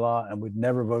bylaw and would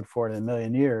never vote for it in a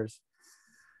million years.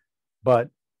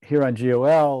 But here on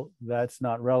GOL, that's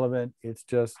not relevant. It's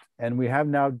just, and we have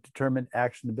now determined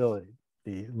actionability.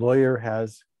 The lawyer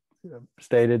has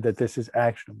stated that this is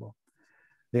actionable.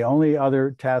 The only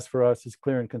other task for us is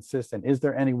clear and consistent. Is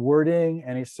there any wording,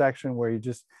 any section where you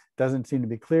just doesn't seem to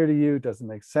be clear to you, doesn't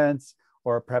make sense,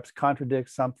 or perhaps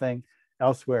contradicts something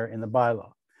elsewhere in the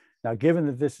bylaw? Now, given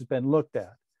that this has been looked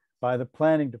at by the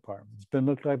planning department, it's been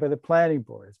looked at by the planning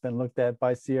board, it's been looked at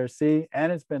by CRC,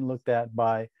 and it's been looked at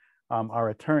by our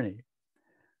attorney,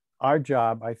 our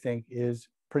job, I think, is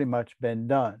pretty much been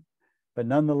done. But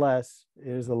nonetheless, it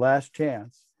is the last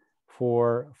chance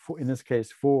for in this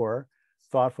case, for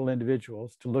thoughtful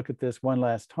individuals to look at this one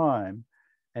last time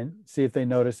and see if they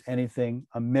notice anything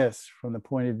amiss from the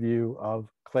point of view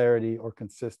of clarity or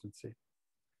consistency.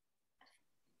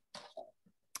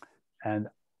 And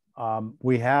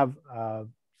we have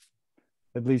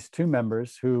at least two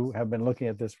members who have been looking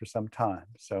at this for some time.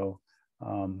 So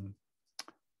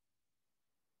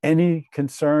any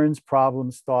concerns,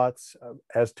 problems, thoughts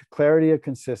as to clarity or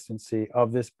consistency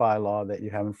of this bylaw that you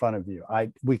have in front of you?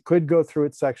 We could go through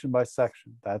it section by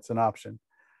section. That's an option.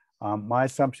 My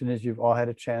assumption is you've all had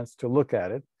a chance to look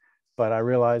at it, but I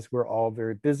realize we're all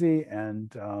very busy.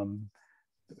 And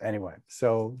anyway,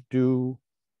 so do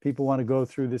people want to go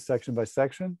through this section by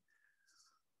section?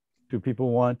 Do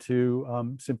people want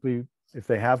to simply, if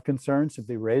they have concerns,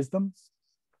 simply raise them?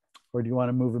 Or do you want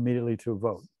to move immediately to a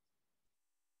vote?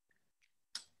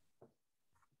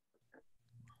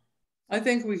 I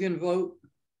think we can vote.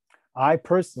 I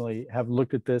personally have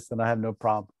looked at this and I have no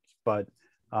problems, but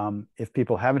if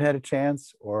people haven't had a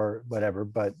chance or whatever,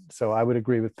 but so I would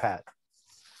agree with Pat.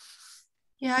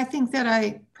 Yeah, I think that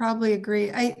I probably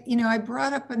agree. I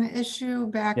brought up an issue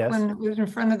back when it was in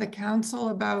front of the council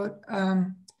about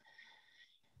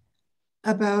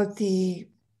the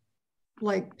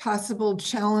possible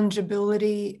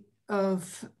challengeability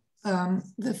of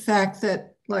the fact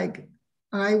that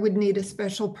I would need a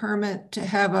special permit to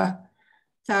have a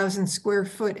 1,000 square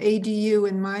foot ADU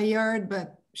in my yard,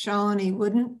 but Shalini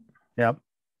wouldn't. Yep.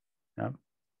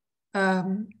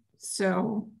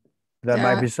 So that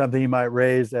might be something you might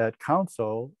raise at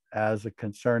council as a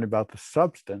concern about the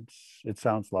substance, it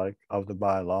sounds like, of the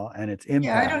bylaw and its impact.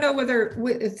 Yeah, I don't know whether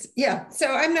it's, so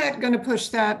I'm not going to push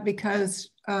that because,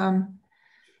 I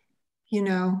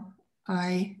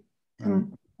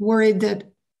am worried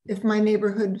that if my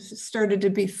neighborhood started to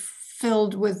be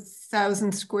filled with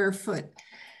 1,000 square foot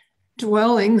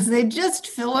dwellings. They just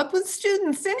fill up with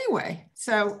students anyway.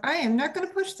 So I am not going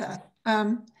to push that.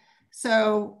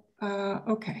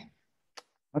 Okay.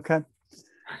 Okay.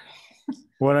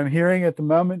 What I'm hearing at the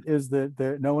moment is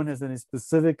that no one has any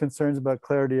specific concerns about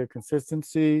clarity or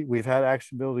consistency. We've had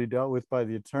actionability dealt with by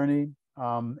the attorney,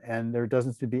 and there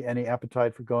doesn't seem to be any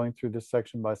appetite for going through this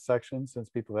section by section, since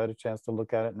people have had a chance to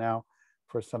look at it now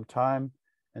for some time,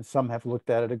 and some have looked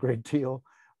at it a great deal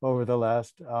over the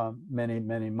last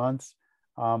many months.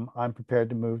 I'm prepared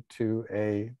to move to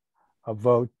a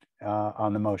vote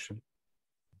on the motion.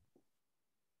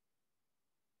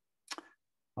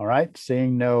 All right,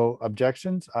 seeing no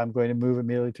objections, I'm going to move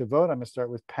immediately to vote. I'm going to start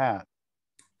with Pat.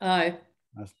 Aye.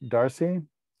 Darcy?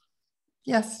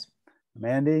 Yes.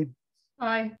 Mandy?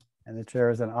 Aye. And the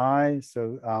chair is an aye.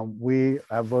 So we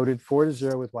have voted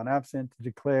 4-0 with 1 absent to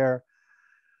declare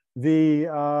the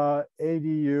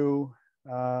ADU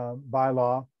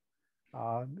bylaw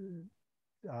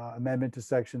amendment to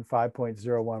section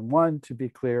 5.011 to be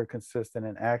clear, consistent,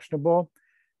 and actionable.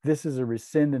 This is a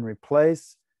rescind and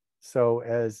replace. So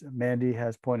as Mandy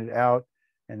has pointed out,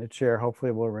 and the chair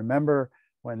hopefully will remember,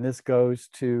 when this goes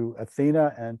to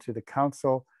Athena and to the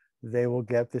council, they will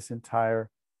get this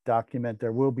entire document.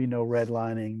 There will be no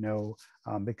redlining, no,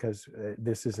 because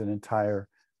this is an entirely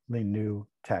new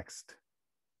text.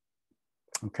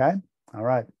 Okay, all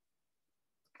right.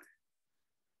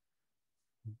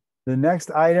 The next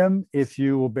item, if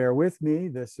you will bear with me,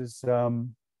 this is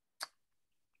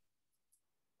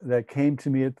that came to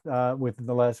me within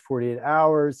the last 48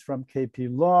 hours from KP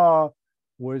Law,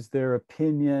 was their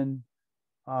opinion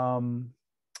on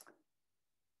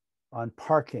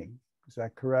parking. Is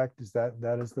that correct? Is that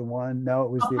is the one? No,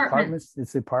 it was the apartments.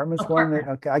 It's the apartments one.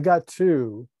 Okay, I got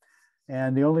 2,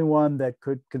 and the only one that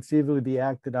could conceivably be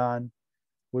acted on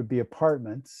would be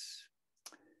apartments.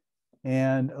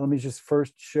 And let me just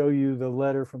first show you the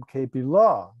letter from KP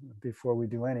Law before we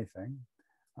do anything.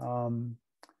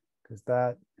 Because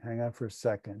that, hang on for a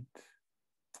second.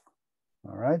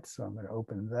 All right, so I'm going to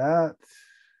open that.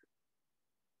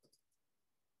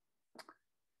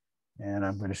 And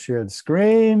I'm going to share the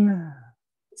screen.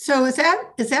 So is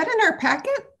that in our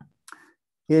packet?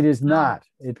 It is not.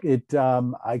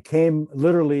 I came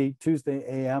literally Tuesday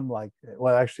AM,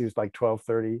 well, actually it was like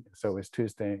 12:30. So it was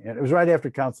Tuesday. And it was right after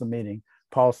council meeting.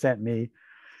 Paul sent me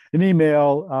an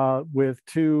email with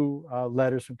 2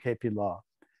 letters from KP Law.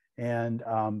 And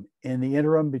in the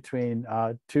interim between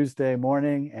Tuesday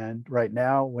morning and right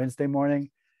now, Wednesday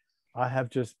morning, I have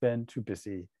just been too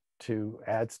busy to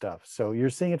add stuff. So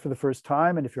you're seeing it for the first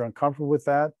time. And if you're uncomfortable with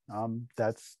that,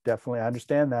 that's definitely, I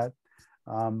understand that.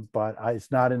 But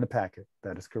it's not in the packet.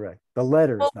 That is correct. The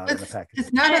letter is not in the packet.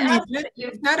 It's not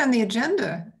on the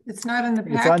agenda. It's not in the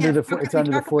packet. It's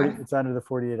under the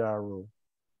 48-hour rule.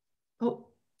 Oh,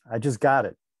 I just got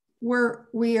it.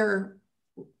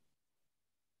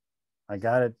 I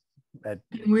got it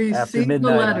after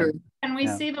midnight. Can we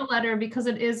see the letter? Because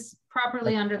it is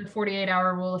properly under the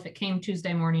 48-hour rule. If it came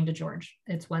Tuesday morning to George,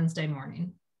 it's Wednesday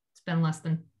morning. It's been less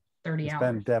than 30 hours. It's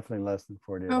been definitely less than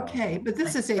 48 hours. Okay, but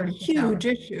this is a huge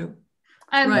issue.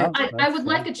 Right. I would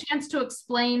like a chance to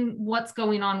explain what's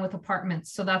going on with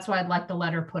apartments. So that's why I'd like the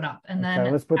letter put up. And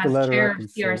then let's put the letter chair up of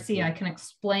CRC, I can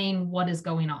explain what is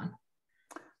going on.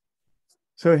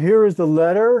 So here is the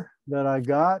letter that I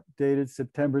got dated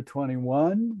September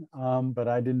 21, but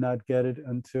I did not get it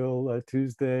until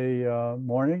Tuesday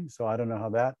morning. So I don't know how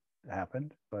that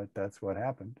happened, but that's what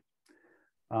happened.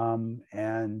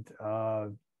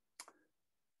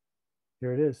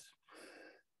 Here it is.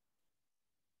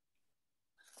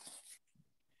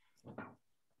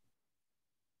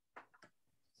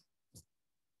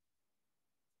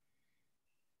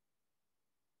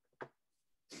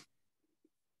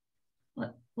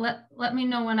 Let me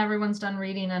know when everyone's done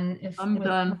reading, and if I'm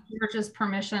done. George's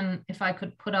permission, if I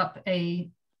could put up a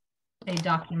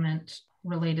document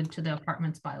related to the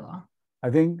apartments bylaw. I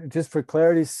think just for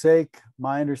clarity's sake,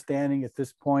 my understanding at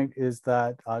this point is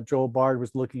that Joel Bard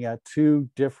was looking at 2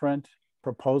 different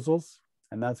proposals,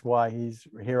 and that's why he's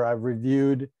here. I've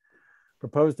reviewed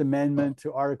proposed amendment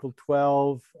to Article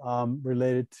 12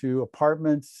 related to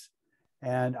apartments,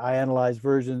 and I analyzed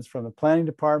versions from the planning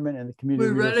department and the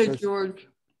community. We read it, George.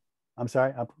 I'm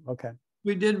sorry. Okay.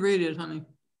 We did read it, honey.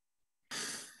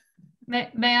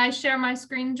 May I share my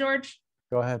screen, George?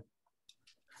 Go ahead.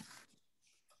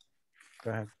 Go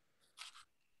ahead.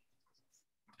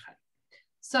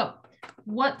 So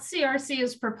what CRC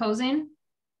is proposing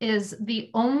is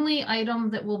the only item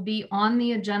that will be on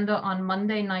the agenda on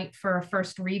Monday night for a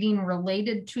first reading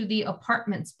related to the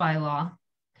apartments bylaw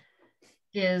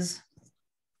is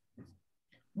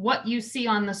what you see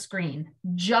on the screen,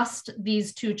 just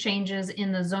these two changes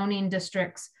in the zoning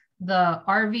districts, the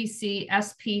RVC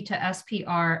SP to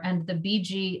SPR and the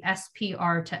BG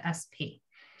SPR to SP.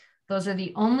 Those are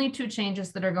the only two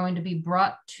changes that are going to be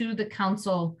brought to the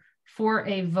council for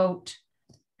a vote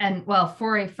and, well,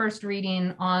 for a first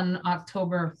reading on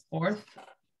October 4th.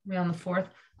 We're on the 4th,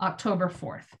 October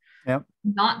 4th. Yep.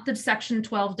 Not the section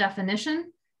 12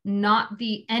 definition, not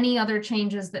the any other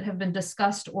changes that have been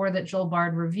discussed or that Joel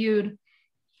Bard reviewed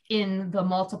in the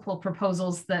multiple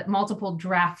proposals, that multiple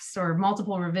drafts or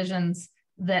multiple revisions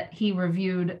that he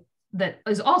reviewed that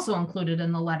is also included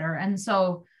in the letter. And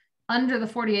so under the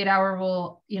 48-hour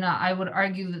rule, you know, I would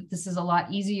argue that this is a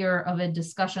lot easier of a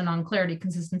discussion on clarity,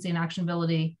 consistency, and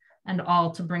actionability and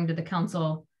all to bring to the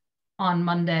council on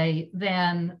Monday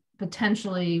than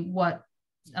potentially what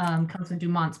Councilor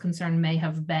Dumont's concern may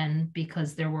have been,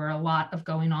 because there were a lot of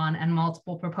going on and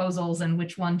multiple proposals and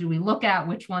which one do we look at,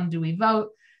 which one do we vote.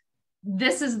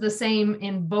 This is the same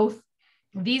in both.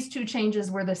 These two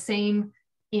changes were the same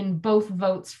in both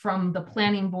votes from the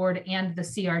planning board and the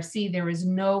CRC. There is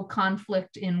no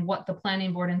conflict in what the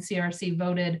planning board and CRC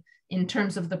voted in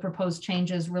terms of the proposed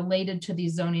changes related to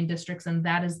these zoning districts. And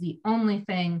that is the only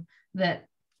thing that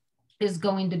is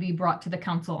going to be brought to the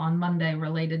council on Monday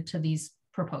related to these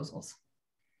proposals.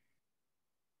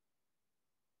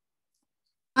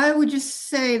 I would just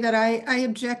say that I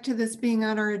object to this being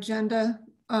on our agenda.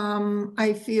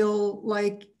 I feel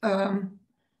like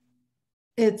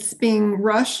it's being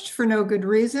rushed for no good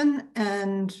reason.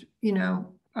 And, you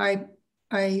know, I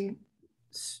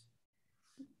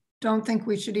don't think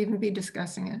we should even be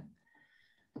discussing it.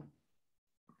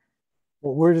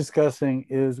 What we're discussing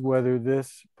is whether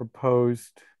this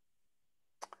proposed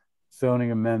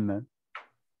zoning amendment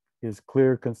is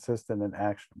clear, consistent, and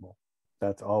actionable.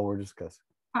 That's all we're discussing.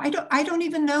 I don't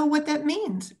even know what that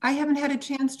means. I haven't had a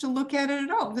chance to look at it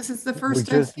at all. This is the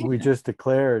first we just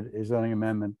declared a zoning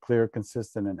amendment clear,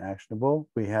 consistent, and actionable.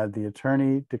 We had the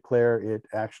attorney declare it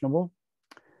actionable,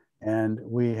 and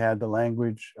we had the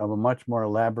language of a much more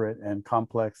elaborate and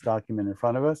complex document in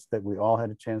front of us that we all had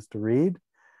a chance to read.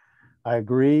 I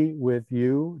agree with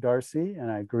you, Darcy, and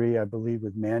I agree, I believe,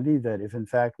 with Mandy, that if in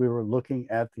fact we were looking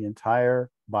at the entire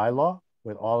bylaw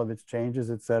with all of its changes,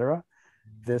 et cetera,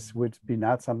 this would be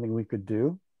not something we could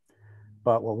do.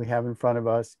 But what we have in front of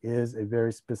us is a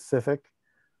very specific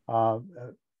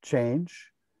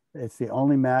change. It's the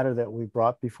only matter that we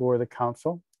brought before the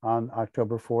council on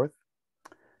October 4th.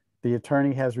 The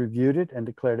attorney has reviewed it and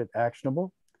declared it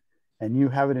actionable, and you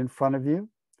have it in front of you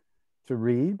to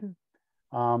read.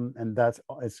 And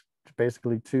it's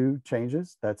basically two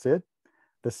changes. That's it.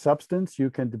 The substance you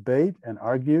can debate and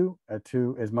argue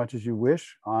to as much as you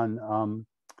wish on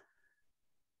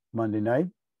Monday night,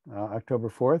 October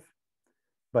 4th.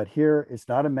 But here it's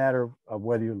not a matter of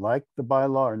whether you like the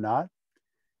bylaw or not.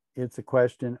 It's a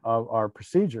question of our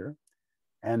procedure.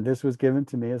 And this was given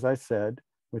to me, as I said,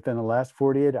 within the last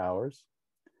 48 hours.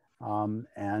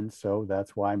 And so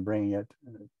that's why I'm bringing it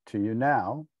to you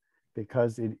now,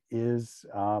 because it is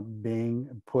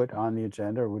being put on the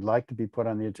agenda, or would like to be put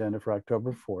on the agenda for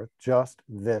October 4th, just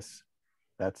this.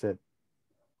 That's it.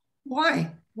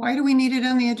 Why? Why do we need it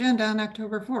on the agenda on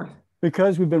October 4th?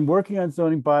 Because we've been working on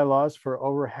zoning bylaws for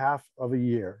over half of a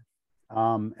year.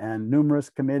 And numerous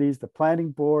committees, the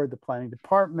planning board, the planning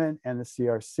department, and the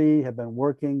CRC have been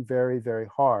working very, very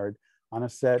hard on a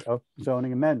set of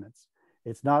zoning amendments.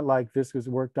 It's not like this was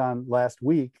worked on last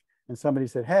week and somebody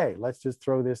said, hey, let's just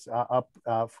throw this up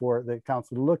for the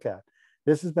council to look at.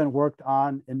 This has been worked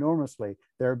on enormously.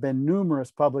 There have been numerous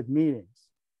public meetings,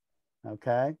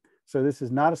 okay? So this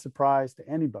is not a surprise to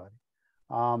anybody.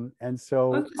 And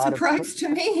so— Well, it's a surprise to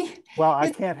me. Well,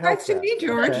 I can't help that. Surprise to me,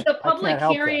 George. Okay? The public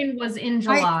hearing was in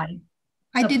July.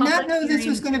 I did not public know this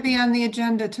was hearing- going to be on the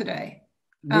agenda today.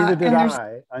 Neither did and there's—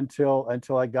 I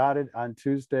until I got it on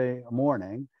Tuesday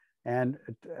morning and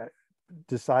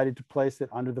decided to place it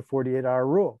under the 48-hour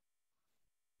rule.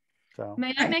 So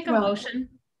May I make a Well- motion?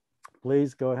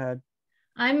 please go ahead.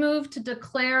 I move to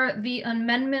declare the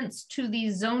amendments to the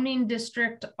zoning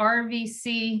district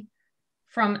RVC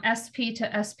from SP to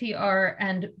SPR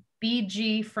and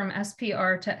BG from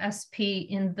SPR to SP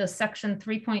in the section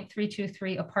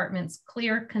 3.323 apartments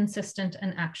clear, consistent,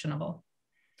 and actionable.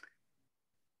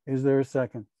 Is there a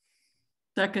second?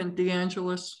 Second,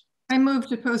 DeAngelis. I move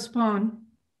to postpone.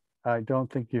 I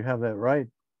don't think you have that right.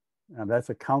 That's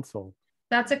a council.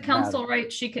 That's a council right.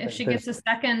 If she gets a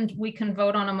second, we can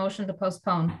vote on a motion to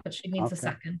postpone, but she needs a Okay.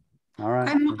 second. All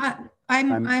right.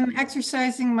 I'm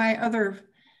exercising my other—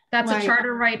 That's a Right.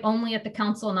 charter right only at the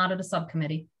council, not at a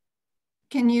subcommittee.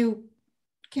 Can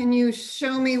you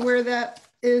show me where that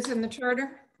is in the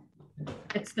charter?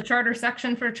 It's the charter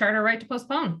section for charter right to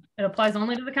postpone. It applies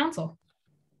only to the council.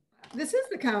 This is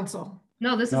the council.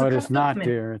 No, this is No, a it is not,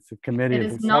 subcommittee. dear. It's a committee. It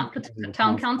of is the not the subcommittee of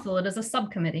town council. council. It is a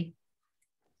subcommittee.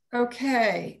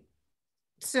 Okay.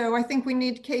 So I think we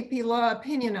need KP Law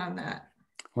opinion on that.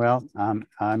 Well, I'm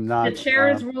not. The chair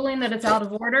is ruling that it's out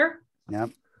of order.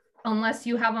 Yep. Unless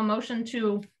you have a motion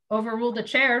to overrule the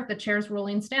chair's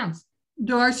ruling stands.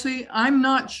 Darcy, I'm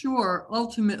not sure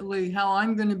ultimately how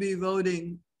I'm going to be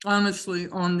voting, honestly,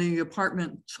 on the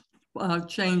apartment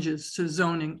changes to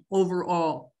zoning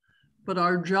overall. But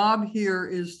our job here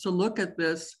is to look at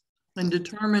this and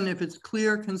determine if it's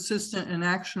clear, consistent, and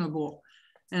actionable.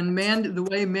 And the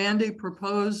way Mandy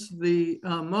proposed the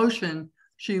motion,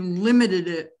 she limited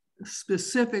it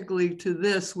specifically to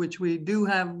this, which we do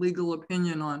have legal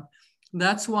opinion on.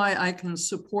 That's why I can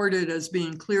support it as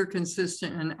being clear,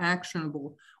 consistent, and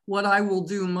actionable. What I will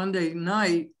do Monday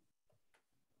night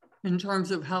in terms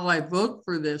of how I vote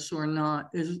for this or not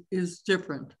is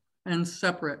different and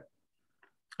separate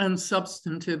and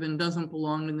substantive and doesn't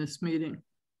belong in this meeting.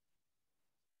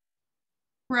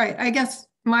 Right. I guess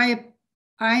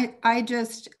I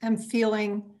just am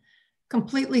feeling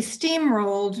completely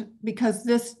steamrolled because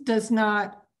this there's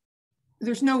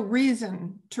no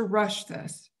reason to rush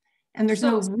this. And there's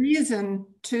no reason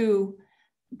to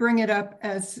bring it up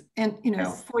as an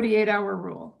 48-hour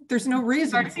rule. There's no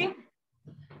reason. Darcy,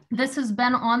 this has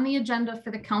been on the agenda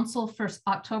for the council for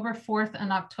October 4th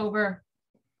and October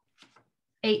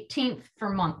 18th for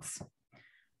months.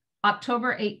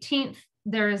 October 18th,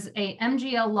 there is a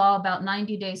MGL law about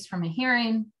 90 days from a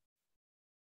hearing.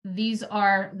 These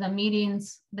are the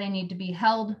meetings they need to be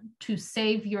held to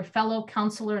save your fellow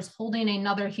councilors holding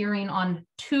another hearing on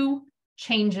 2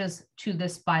 changes to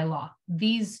this bylaw,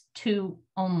 these 2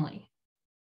 only.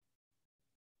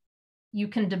 You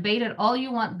can debate it all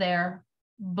you want there,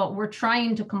 but we're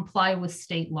trying to comply with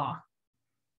state law.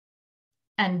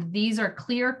 And these are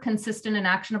clear, consistent, and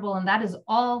actionable, and that is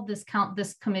all this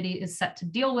committee is set to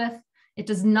deal with. It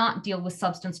does not deal with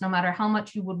substance, no matter how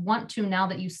much you would want to now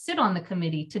that you sit on the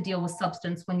committee to deal with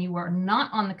substance. When you are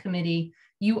not on the committee,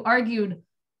 you argued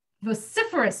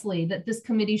vociferously that this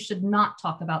committee should not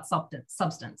talk about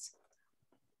substance.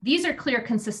 These are clear,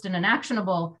 consistent, and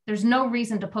actionable. There's no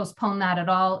reason to postpone that at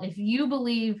all. If you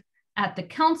believe at the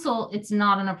council it's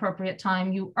not an appropriate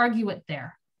time, you argue it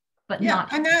there, but yeah,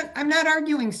 not. I'm not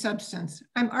arguing substance.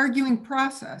 I'm arguing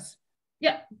process.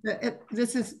 Yeah.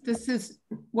 This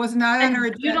was not on our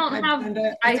agenda. You don't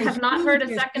have, I have not heard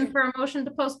a second for a motion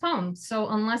to postpone. So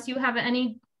unless you have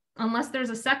unless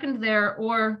there's a second there,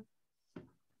 or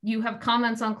you have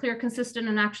comments on clear, consistent,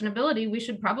 and actionability, we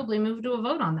should probably move to a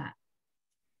vote on that.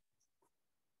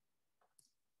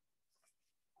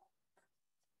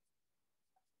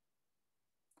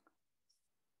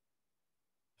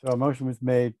 So a motion was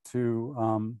made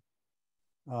to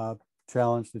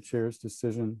challenge the chair's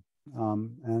decision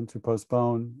and to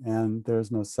postpone, and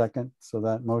there's no second. So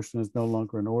that motion is no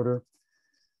longer in order.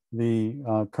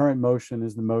 The current motion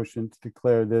is the motion to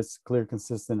declare this clear,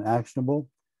 consistent, actionable.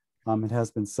 It has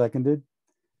been seconded,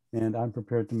 and I'm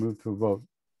prepared to move to a vote.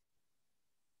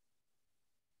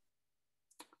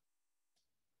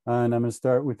 And I'm going to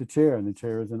start with the chair, and the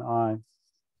chair is an aye.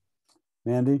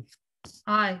 Mandy?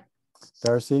 Aye.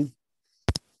 Darcy?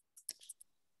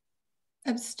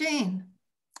 Abstain.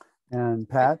 And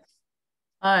Pat?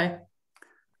 Aye.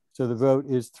 So the vote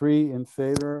is 3 in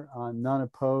favor, none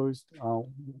opposed,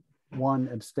 1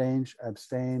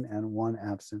 abstain, and 1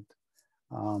 absent.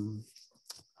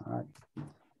 All right.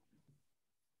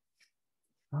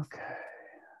 Okay.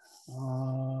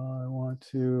 I want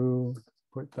to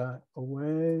put that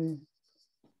away.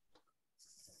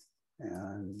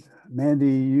 And Mandy,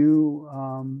 you,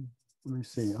 let me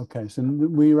see. Okay, so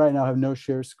we right now have no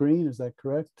share screen, is that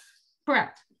correct?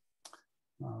 Correct.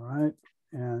 All right.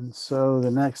 And so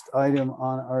the next item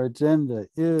on our agenda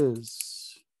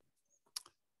is,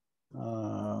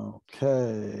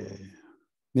 okay,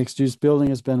 mixed use building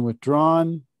has been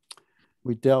withdrawn.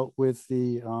 We dealt with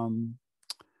the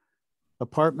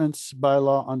apartments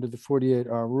bylaw under the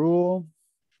 48-hour rule.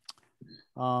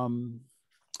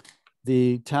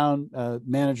 The town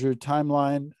manager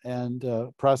timeline and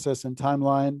process and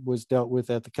timeline was dealt with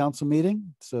at the council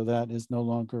meeting. So that is no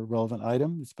longer a relevant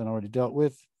item. It's been already dealt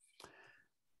with.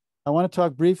 I want to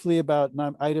talk briefly about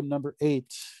item number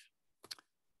 8.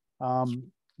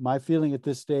 My feeling at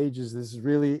this stage is this is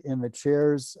really in the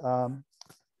chair's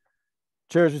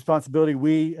responsibility.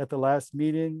 We, at the last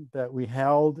meeting that we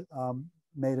held,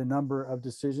 made a number of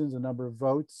decisions, a number of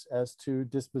votes as to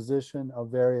disposition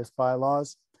of various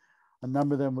bylaws. A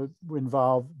number of them would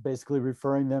involve basically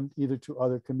referring them either to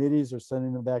other committees or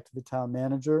sending them back to the town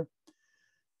manager.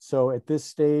 So at this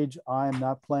stage, I am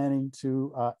not planning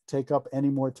to take up any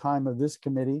more time of this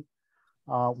committee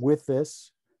with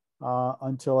this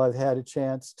until I've had a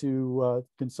chance to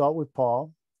consult with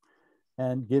Paul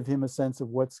and give him a sense of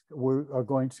what's we are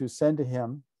going to send to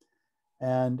him,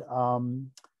 and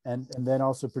then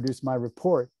also produce my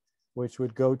report, which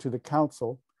would go to the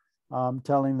council,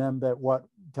 telling them what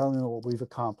we've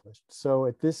accomplished. So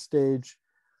at this stage,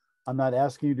 I'm not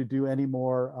asking you to do any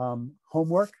more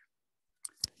homework.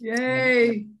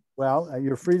 Yay. Well,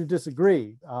 you're free to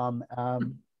disagree,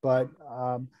 but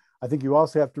I think you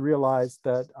also have to realize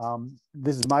that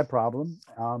this is my problem.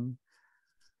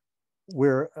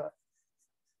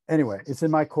 Anyway, it's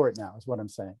in my court now, is what I'm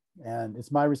saying. And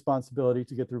it's my responsibility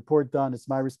to get the report done. It's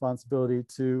my responsibility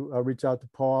to reach out to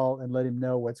Paul and let him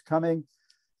know what's coming.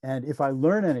 And if I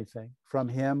learn anything from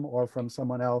him or from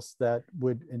someone else that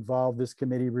would involve this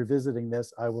committee revisiting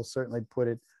this, I will certainly put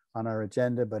it on our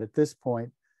agenda. But at this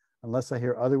point, unless I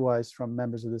hear otherwise from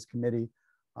members of this committee,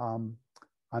 I'm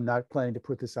not planning to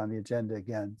put this on the agenda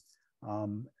again.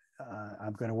 I'm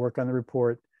going to work on the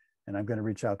report, and I'm going to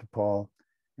reach out to Paul.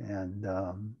 And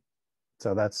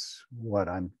so that's what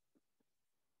I'm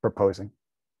proposing.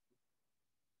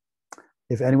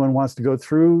 If anyone wants to go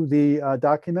through the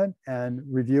document and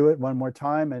review it one more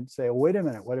time and say, oh, wait a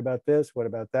minute, what about this? What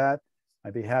about that?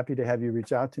 I'd be happy to have you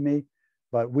reach out to me.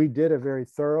 But we did a very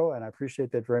thorough, and I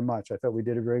appreciate that very much. I thought we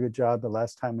did a very good job the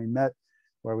last time we met,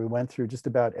 where we went through just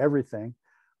about everything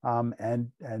and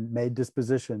made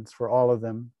dispositions for all of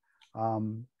them,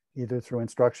 either through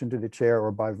instruction to the chair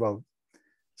or by vote.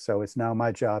 So it's now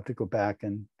my job to go back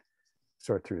and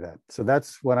sort through that. So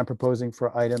that's what I'm proposing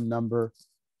for item number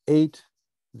 8,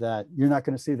 that you're not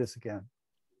going to see this again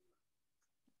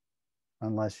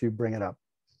unless you bring it up.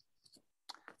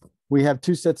 We have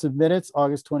 2 sets of minutes,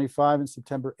 August 25 and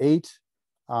September 8.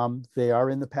 They are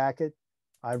in the packet.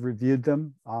 I've reviewed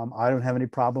them. I don't have any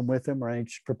problem with them or any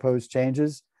proposed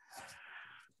changes.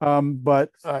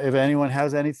 But if anyone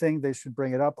has anything, they should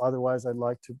bring it up. Otherwise, I'd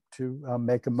like to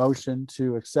make a motion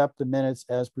to accept the minutes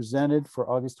as presented for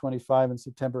August 25 and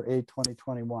September 8,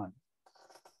 2021.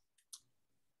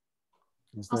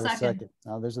 Is there a second?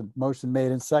 Now, there's a motion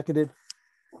made and seconded.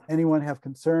 Anyone have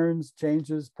concerns,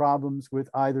 changes, problems with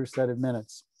either set of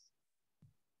minutes?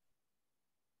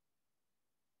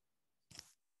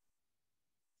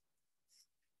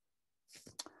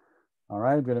 All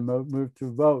right, I'm going to move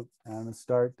to vote. I'm going to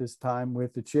start this time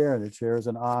with the chair. The chair is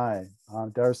an aye.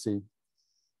 Darcy.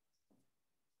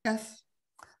 Yes.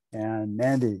 And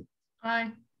Mandy.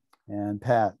 Aye. And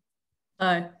Pat.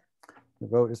 Aye. The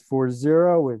vote is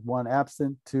 4-0 with 1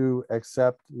 absent to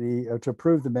accept to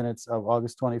approve the minutes of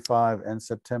August 25 and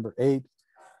September 8.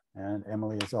 And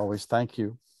Emily, as always, thank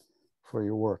you for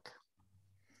your work.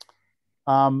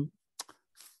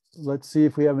 Let's see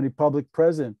if we have any public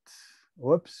present.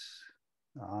 Whoops.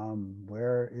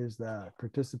 Where is that?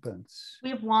 Participants. We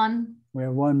have one. We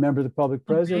have 1 member of the public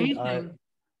present.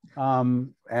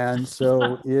 And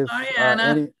so if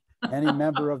any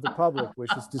member of the public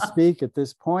wishes to speak at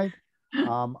this point,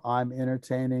 I'm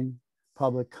entertaining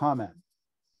public comment.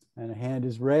 And a hand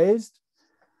is raised.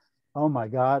 Oh my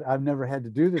God, I've never had to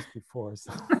do this before.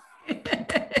 So.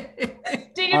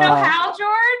 Do you know how,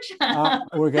 George?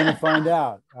 We're going to find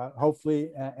out.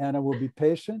 Hopefully, Anna will be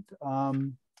patient.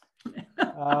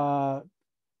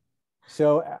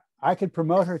 So I could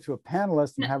promote her to a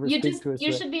panelist and have her speak to us.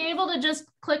 You should be able to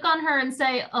just click on her and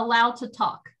say, allow to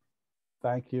talk.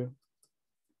 Thank you.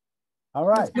 All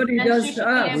right. That's what he does to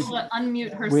us. Be able to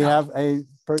unmute herself. We have a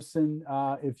person,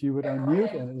 if you would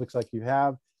unmute, and it looks like you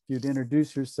have, you'd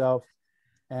introduce yourself,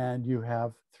 and you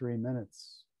have 3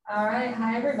 minutes. All right.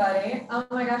 Hi, everybody. Oh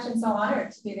my gosh, I'm so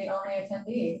honored to be the only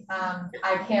attendee.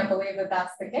 I can't believe that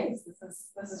that's the case.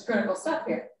 This is critical stuff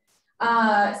here.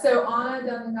 So Anna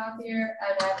Dunlop-Gauthier,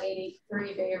 I'm at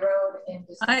 83 Bay Road in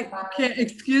District 5.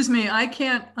 Excuse me, I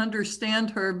can't understand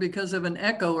her because of an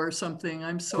echo or something.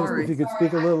 I'm sorry. If you could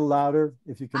speak a little louder,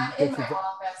 if you can. I'm in my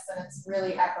office and it's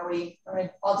really echoey.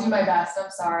 I'll do my best. I'm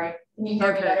sorry. Can you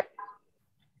hear me better?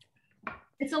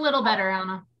 It's a little better,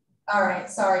 Anna. All right.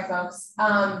 Sorry, folks.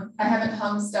 I haven't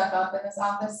hung stuff up in this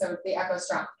office, so the echo's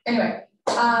strong. Anyway.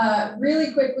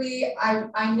 Really quickly,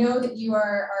 I know that you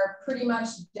are pretty much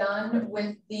done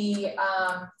with the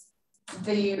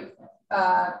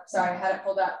sorry, I had it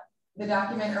pulled up, the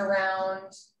document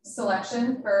around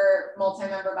selection for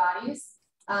multi-member bodies.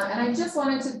 And I just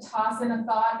wanted to toss in a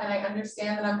thought, and I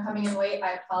understand that I'm coming in late.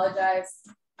 I apologize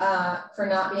for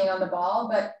not being on the ball,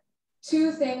 but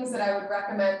two things that I would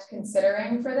recommend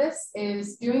considering for this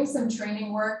is doing some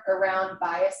training work around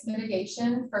bias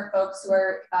mitigation for folks who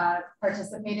are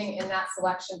participating in that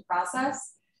selection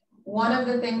process. One of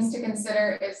the things to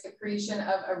consider is the creation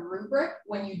of a rubric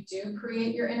when you do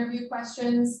create your interview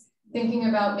questions, thinking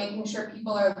about making sure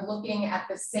people are looking at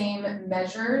the same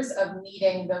measures of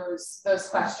meeting those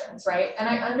questions, right? And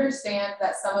I understand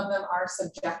that some of them are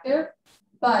subjective,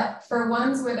 but for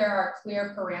ones where there are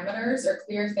clear parameters or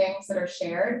clear things that are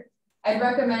shared, I'd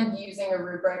recommend using a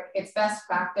rubric. It's best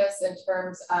practice in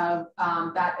terms of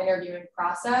that interviewing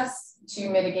process to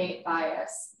mitigate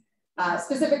bias.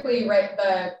 Specifically, right,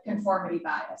 the conformity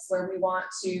bias, where we want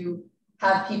to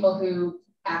have people who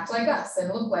act like us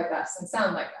and look like us and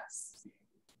sound like us.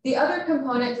 The other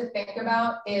component to think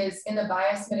about is in the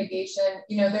bias mitigation,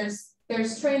 you know,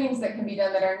 there's trainings that can be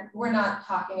done that are, we're not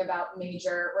talking about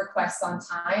major requests on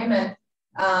time.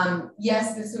 And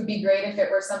yes, this would be great if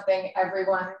it were something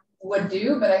everyone would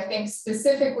do, but I think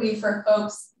specifically for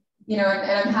folks, you know,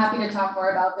 and I'm happy to talk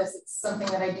more about this. It's something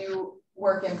that I do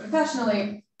work in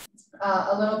professionally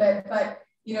a little bit, but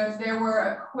you know, if there were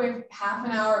a quick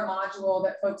half-an-hour module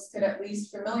that folks could at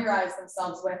least familiarize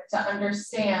themselves with to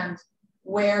understand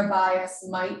where bias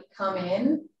might come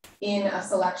in a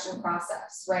selection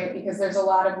process, right? Because there's a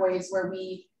lot of ways where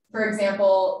we, for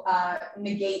example,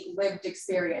 negate lived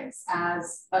experience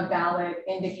as a valid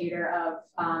indicator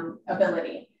of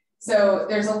ability. So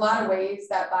there's a lot of ways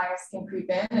that bias can creep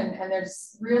in, and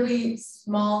there's really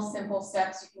small, simple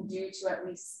steps you can do to at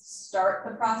least start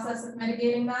the process of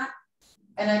mitigating that.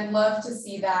 And I'd love to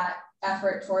see that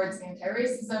effort towards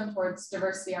anti-racism, towards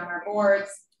diversity on our boards,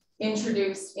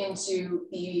 introduced into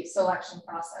the selection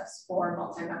process for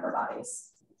multi-member bodies.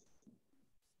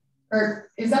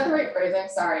 Or is that the right phrasing?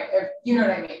 Sorry, if you know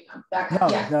what I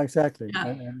mean. No, exactly. Yeah.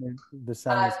 And the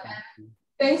sound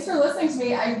thanks for listening to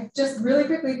me. I just really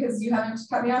quickly, because you haven't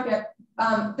cut me off yet,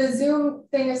 the Zoom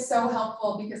thing is so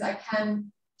helpful because I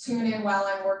can tune in while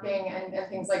I'm working and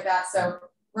things like that. So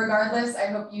regardless, I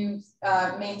hope you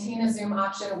maintain a Zoom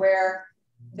option where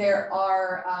there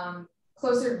are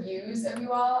closer views of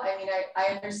you all. I mean, I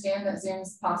understand that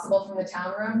Zoom's possible from the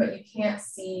town room, but you can't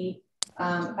see,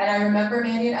 and I remember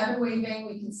Mandy and Evan waving,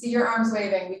 we can see your arms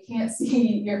waving, we can't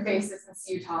see your faces and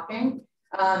see you talking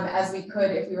as we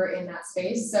could if we were in that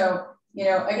space. So, you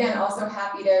know, again, also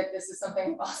happy to, this is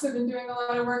something I've also been doing a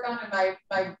lot of work on in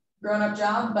my grown-up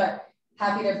job, but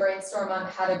happy to brainstorm on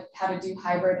how to do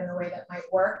hybrid in a way that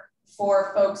might work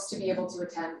for folks to be able to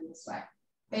attend in this way.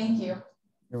 Thank you.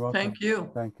 You're welcome. Thank you.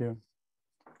 Thank you.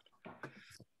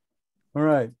 All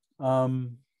right.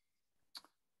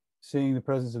 Seeing the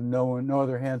presence of no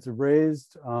other hands are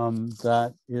raised,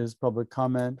 that is public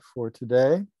comment for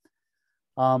today.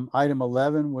 Item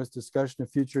 11 was discussion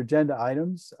of future agenda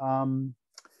items.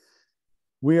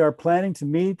 We are planning to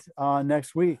meet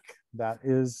next week. That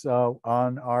is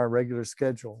on our regular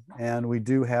schedule. And we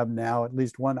do have now at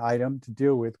least one item to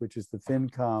deal with, which is the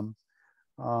FinCom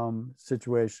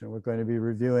situation. We're going to be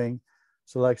reviewing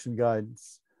selection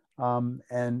guidance.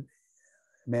 And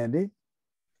Mandy?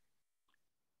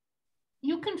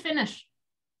 You can finish.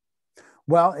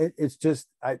 Well, it's just,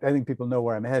 I think people know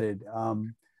where I'm headed.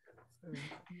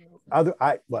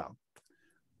 Well,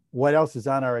 what else is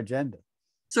on our agenda?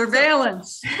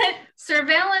 Surveillance.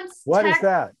 Surveillance. What is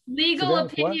that? Legal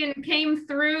Surveillance opinion came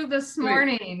through this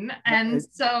morning. And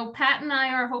so Pat and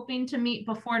I are hoping to meet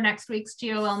before next week's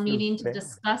GOL meeting to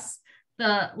discuss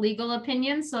the legal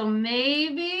opinion. So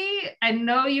maybe, I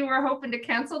know you were hoping to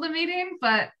cancel the meeting,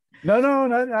 but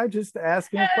No, I just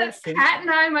asking a question. Pat and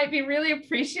I might be really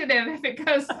appreciative if it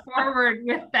goes forward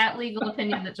with that legal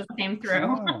opinion that just came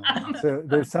through. Oh, so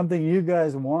there's something you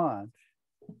guys want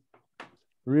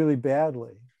really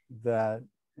badly that,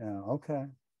 okay.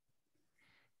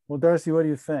 Well, Darcy, what do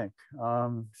you think?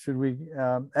 Should we,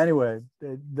 anyway,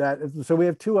 so we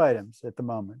have two items at the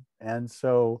moment. And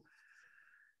so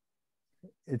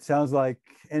it sounds like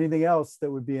anything else that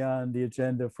would be on the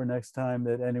agenda for next time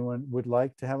that anyone would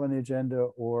like to have on the agenda,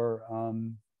 or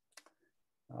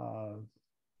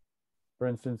for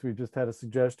instance, we just had a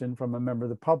suggestion from a member of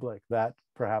the public that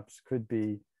perhaps could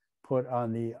be put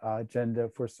on the agenda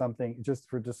for something just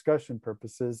for discussion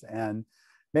purposes, and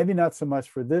maybe not so much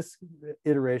for this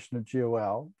iteration of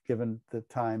GOL, given the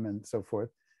time and so forth,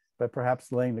 but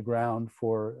perhaps laying the ground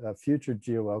for a future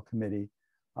GOL committee.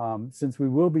 Since we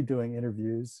will be doing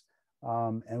interviews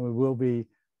and we will be,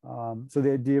 so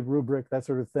the idea of rubric, that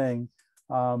sort of thing,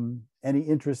 any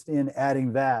interest in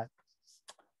adding that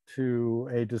to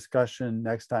a discussion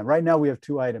next time? Right now we have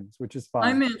two items, which is fine.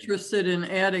 I'm interested in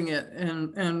adding it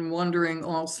and wondering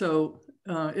also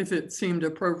if it seemed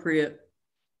appropriate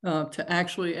to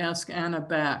actually ask Anna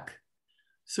back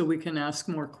so we can ask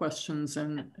more questions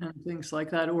and things like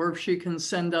that, or if she can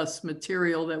send us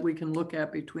material that we can look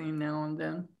at between now and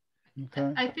then.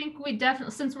 Okay. I think we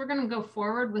definitely, since we're going to go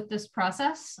forward with this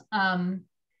process,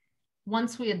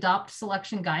 once we adopt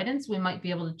selection guidance, we might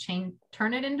be able to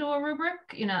turn it into a rubric,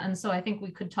 you know, and so I think we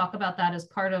could talk about that as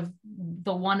part of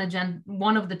the one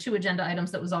of the 2 agenda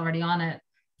items that was already on it,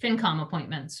 FinCom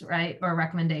appointments, right, or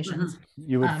recommendations.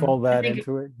 You would fold that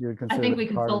into it? You would I consider think we it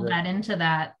can part of fold it? that into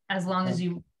that, as long Okay. as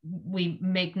we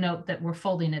make note that we're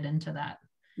folding it into that.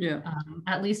 Yeah.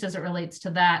 At least as it relates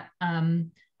to that.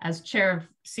 As chair of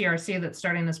CRC that's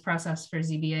starting this process for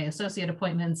ZBA associate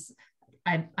appointments,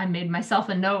 I made myself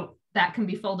a note that can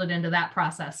be folded into that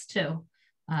process too.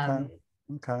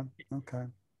 Okay.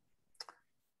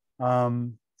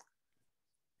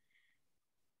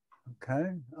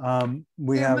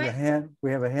 We There have might- a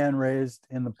hand raised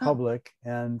in the public,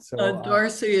 and so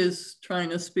Darcy is trying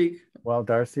to speak. well,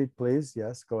 Darcy, please,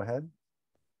 yes, go ahead.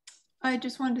 I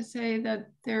just wanted to say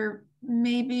that there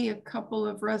may be a couple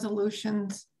of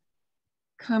resolutions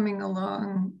coming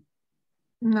along,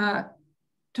 not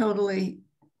totally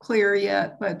clear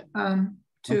yet, but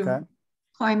to Okay.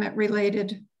 climate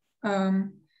related.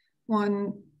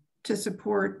 One to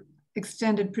support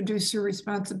extended producer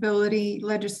responsibility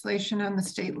legislation on the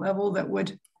state level that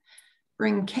would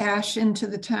bring cash into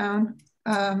the town.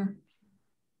 Well,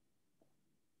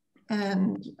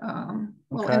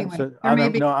 Okay, anyway, so there on may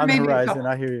the, be, no, on the there may be a horizon, couple.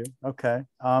 I hear you. Okay.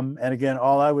 And again,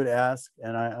 all I would ask,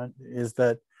 is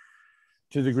that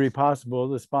to the degree possible,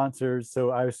 the sponsors, so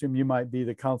I assume you might be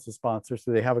the council sponsor,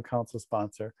 so they have a council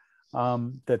sponsor,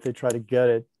 that they try to get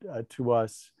it to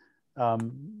us,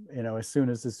 you know, as soon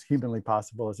as it's humanly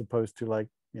possible, as opposed to like,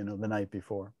 you know, the night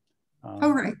before. Oh,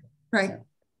 right.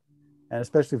 And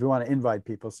especially if we want to invite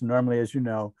people. So normally, as you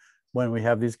know, when we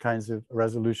have these kinds of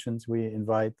resolutions, we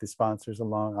invite the sponsors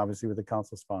along, obviously with the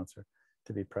council sponsor,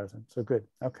 to be present. So good.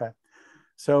 Okay.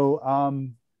 So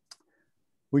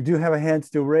we do have a hand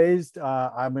still raised.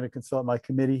 I'm going to consult my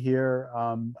committee here.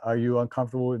 Are you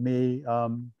uncomfortable with me?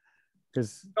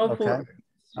 Because Go for okay. it.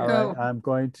 All Go. right. I'm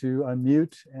going to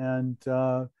unmute and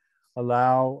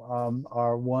allow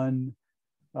our one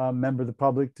member of the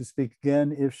public to speak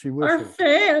again if she Our wishes.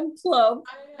 fan club.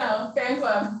 I know, fan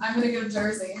club. I'm gonna go to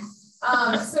Jersey.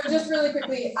 So just really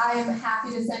quickly, I am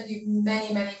happy to send you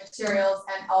many, many materials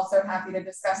and also happy to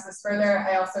discuss this further.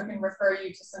 I also can refer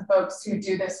you to some folks who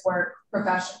do this work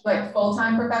like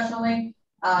full-time professionally.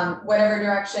 Whatever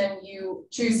direction you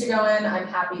choose to go in, I'm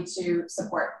happy to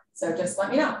support. So just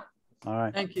let me know. All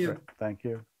right. Thank you. Thank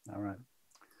you. All right.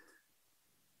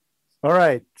 All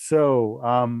right. So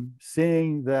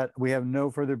seeing that we have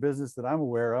no further business that I'm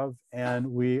aware of,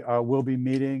 and we will be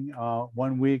meeting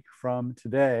 1 week from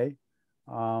today,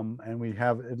 and we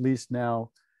have at least now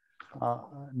a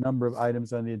number of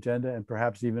items on the agenda and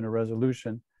perhaps even a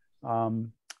resolution,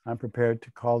 I'm prepared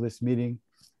to call this meeting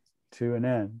to an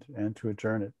end and to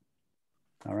adjourn it.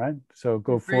 All right. So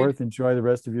go Agreed. forth, enjoy the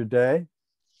rest of your day,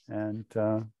 and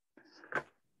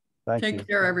thank you. Take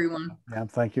care, everyone. Yeah,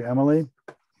 thank you, Emily.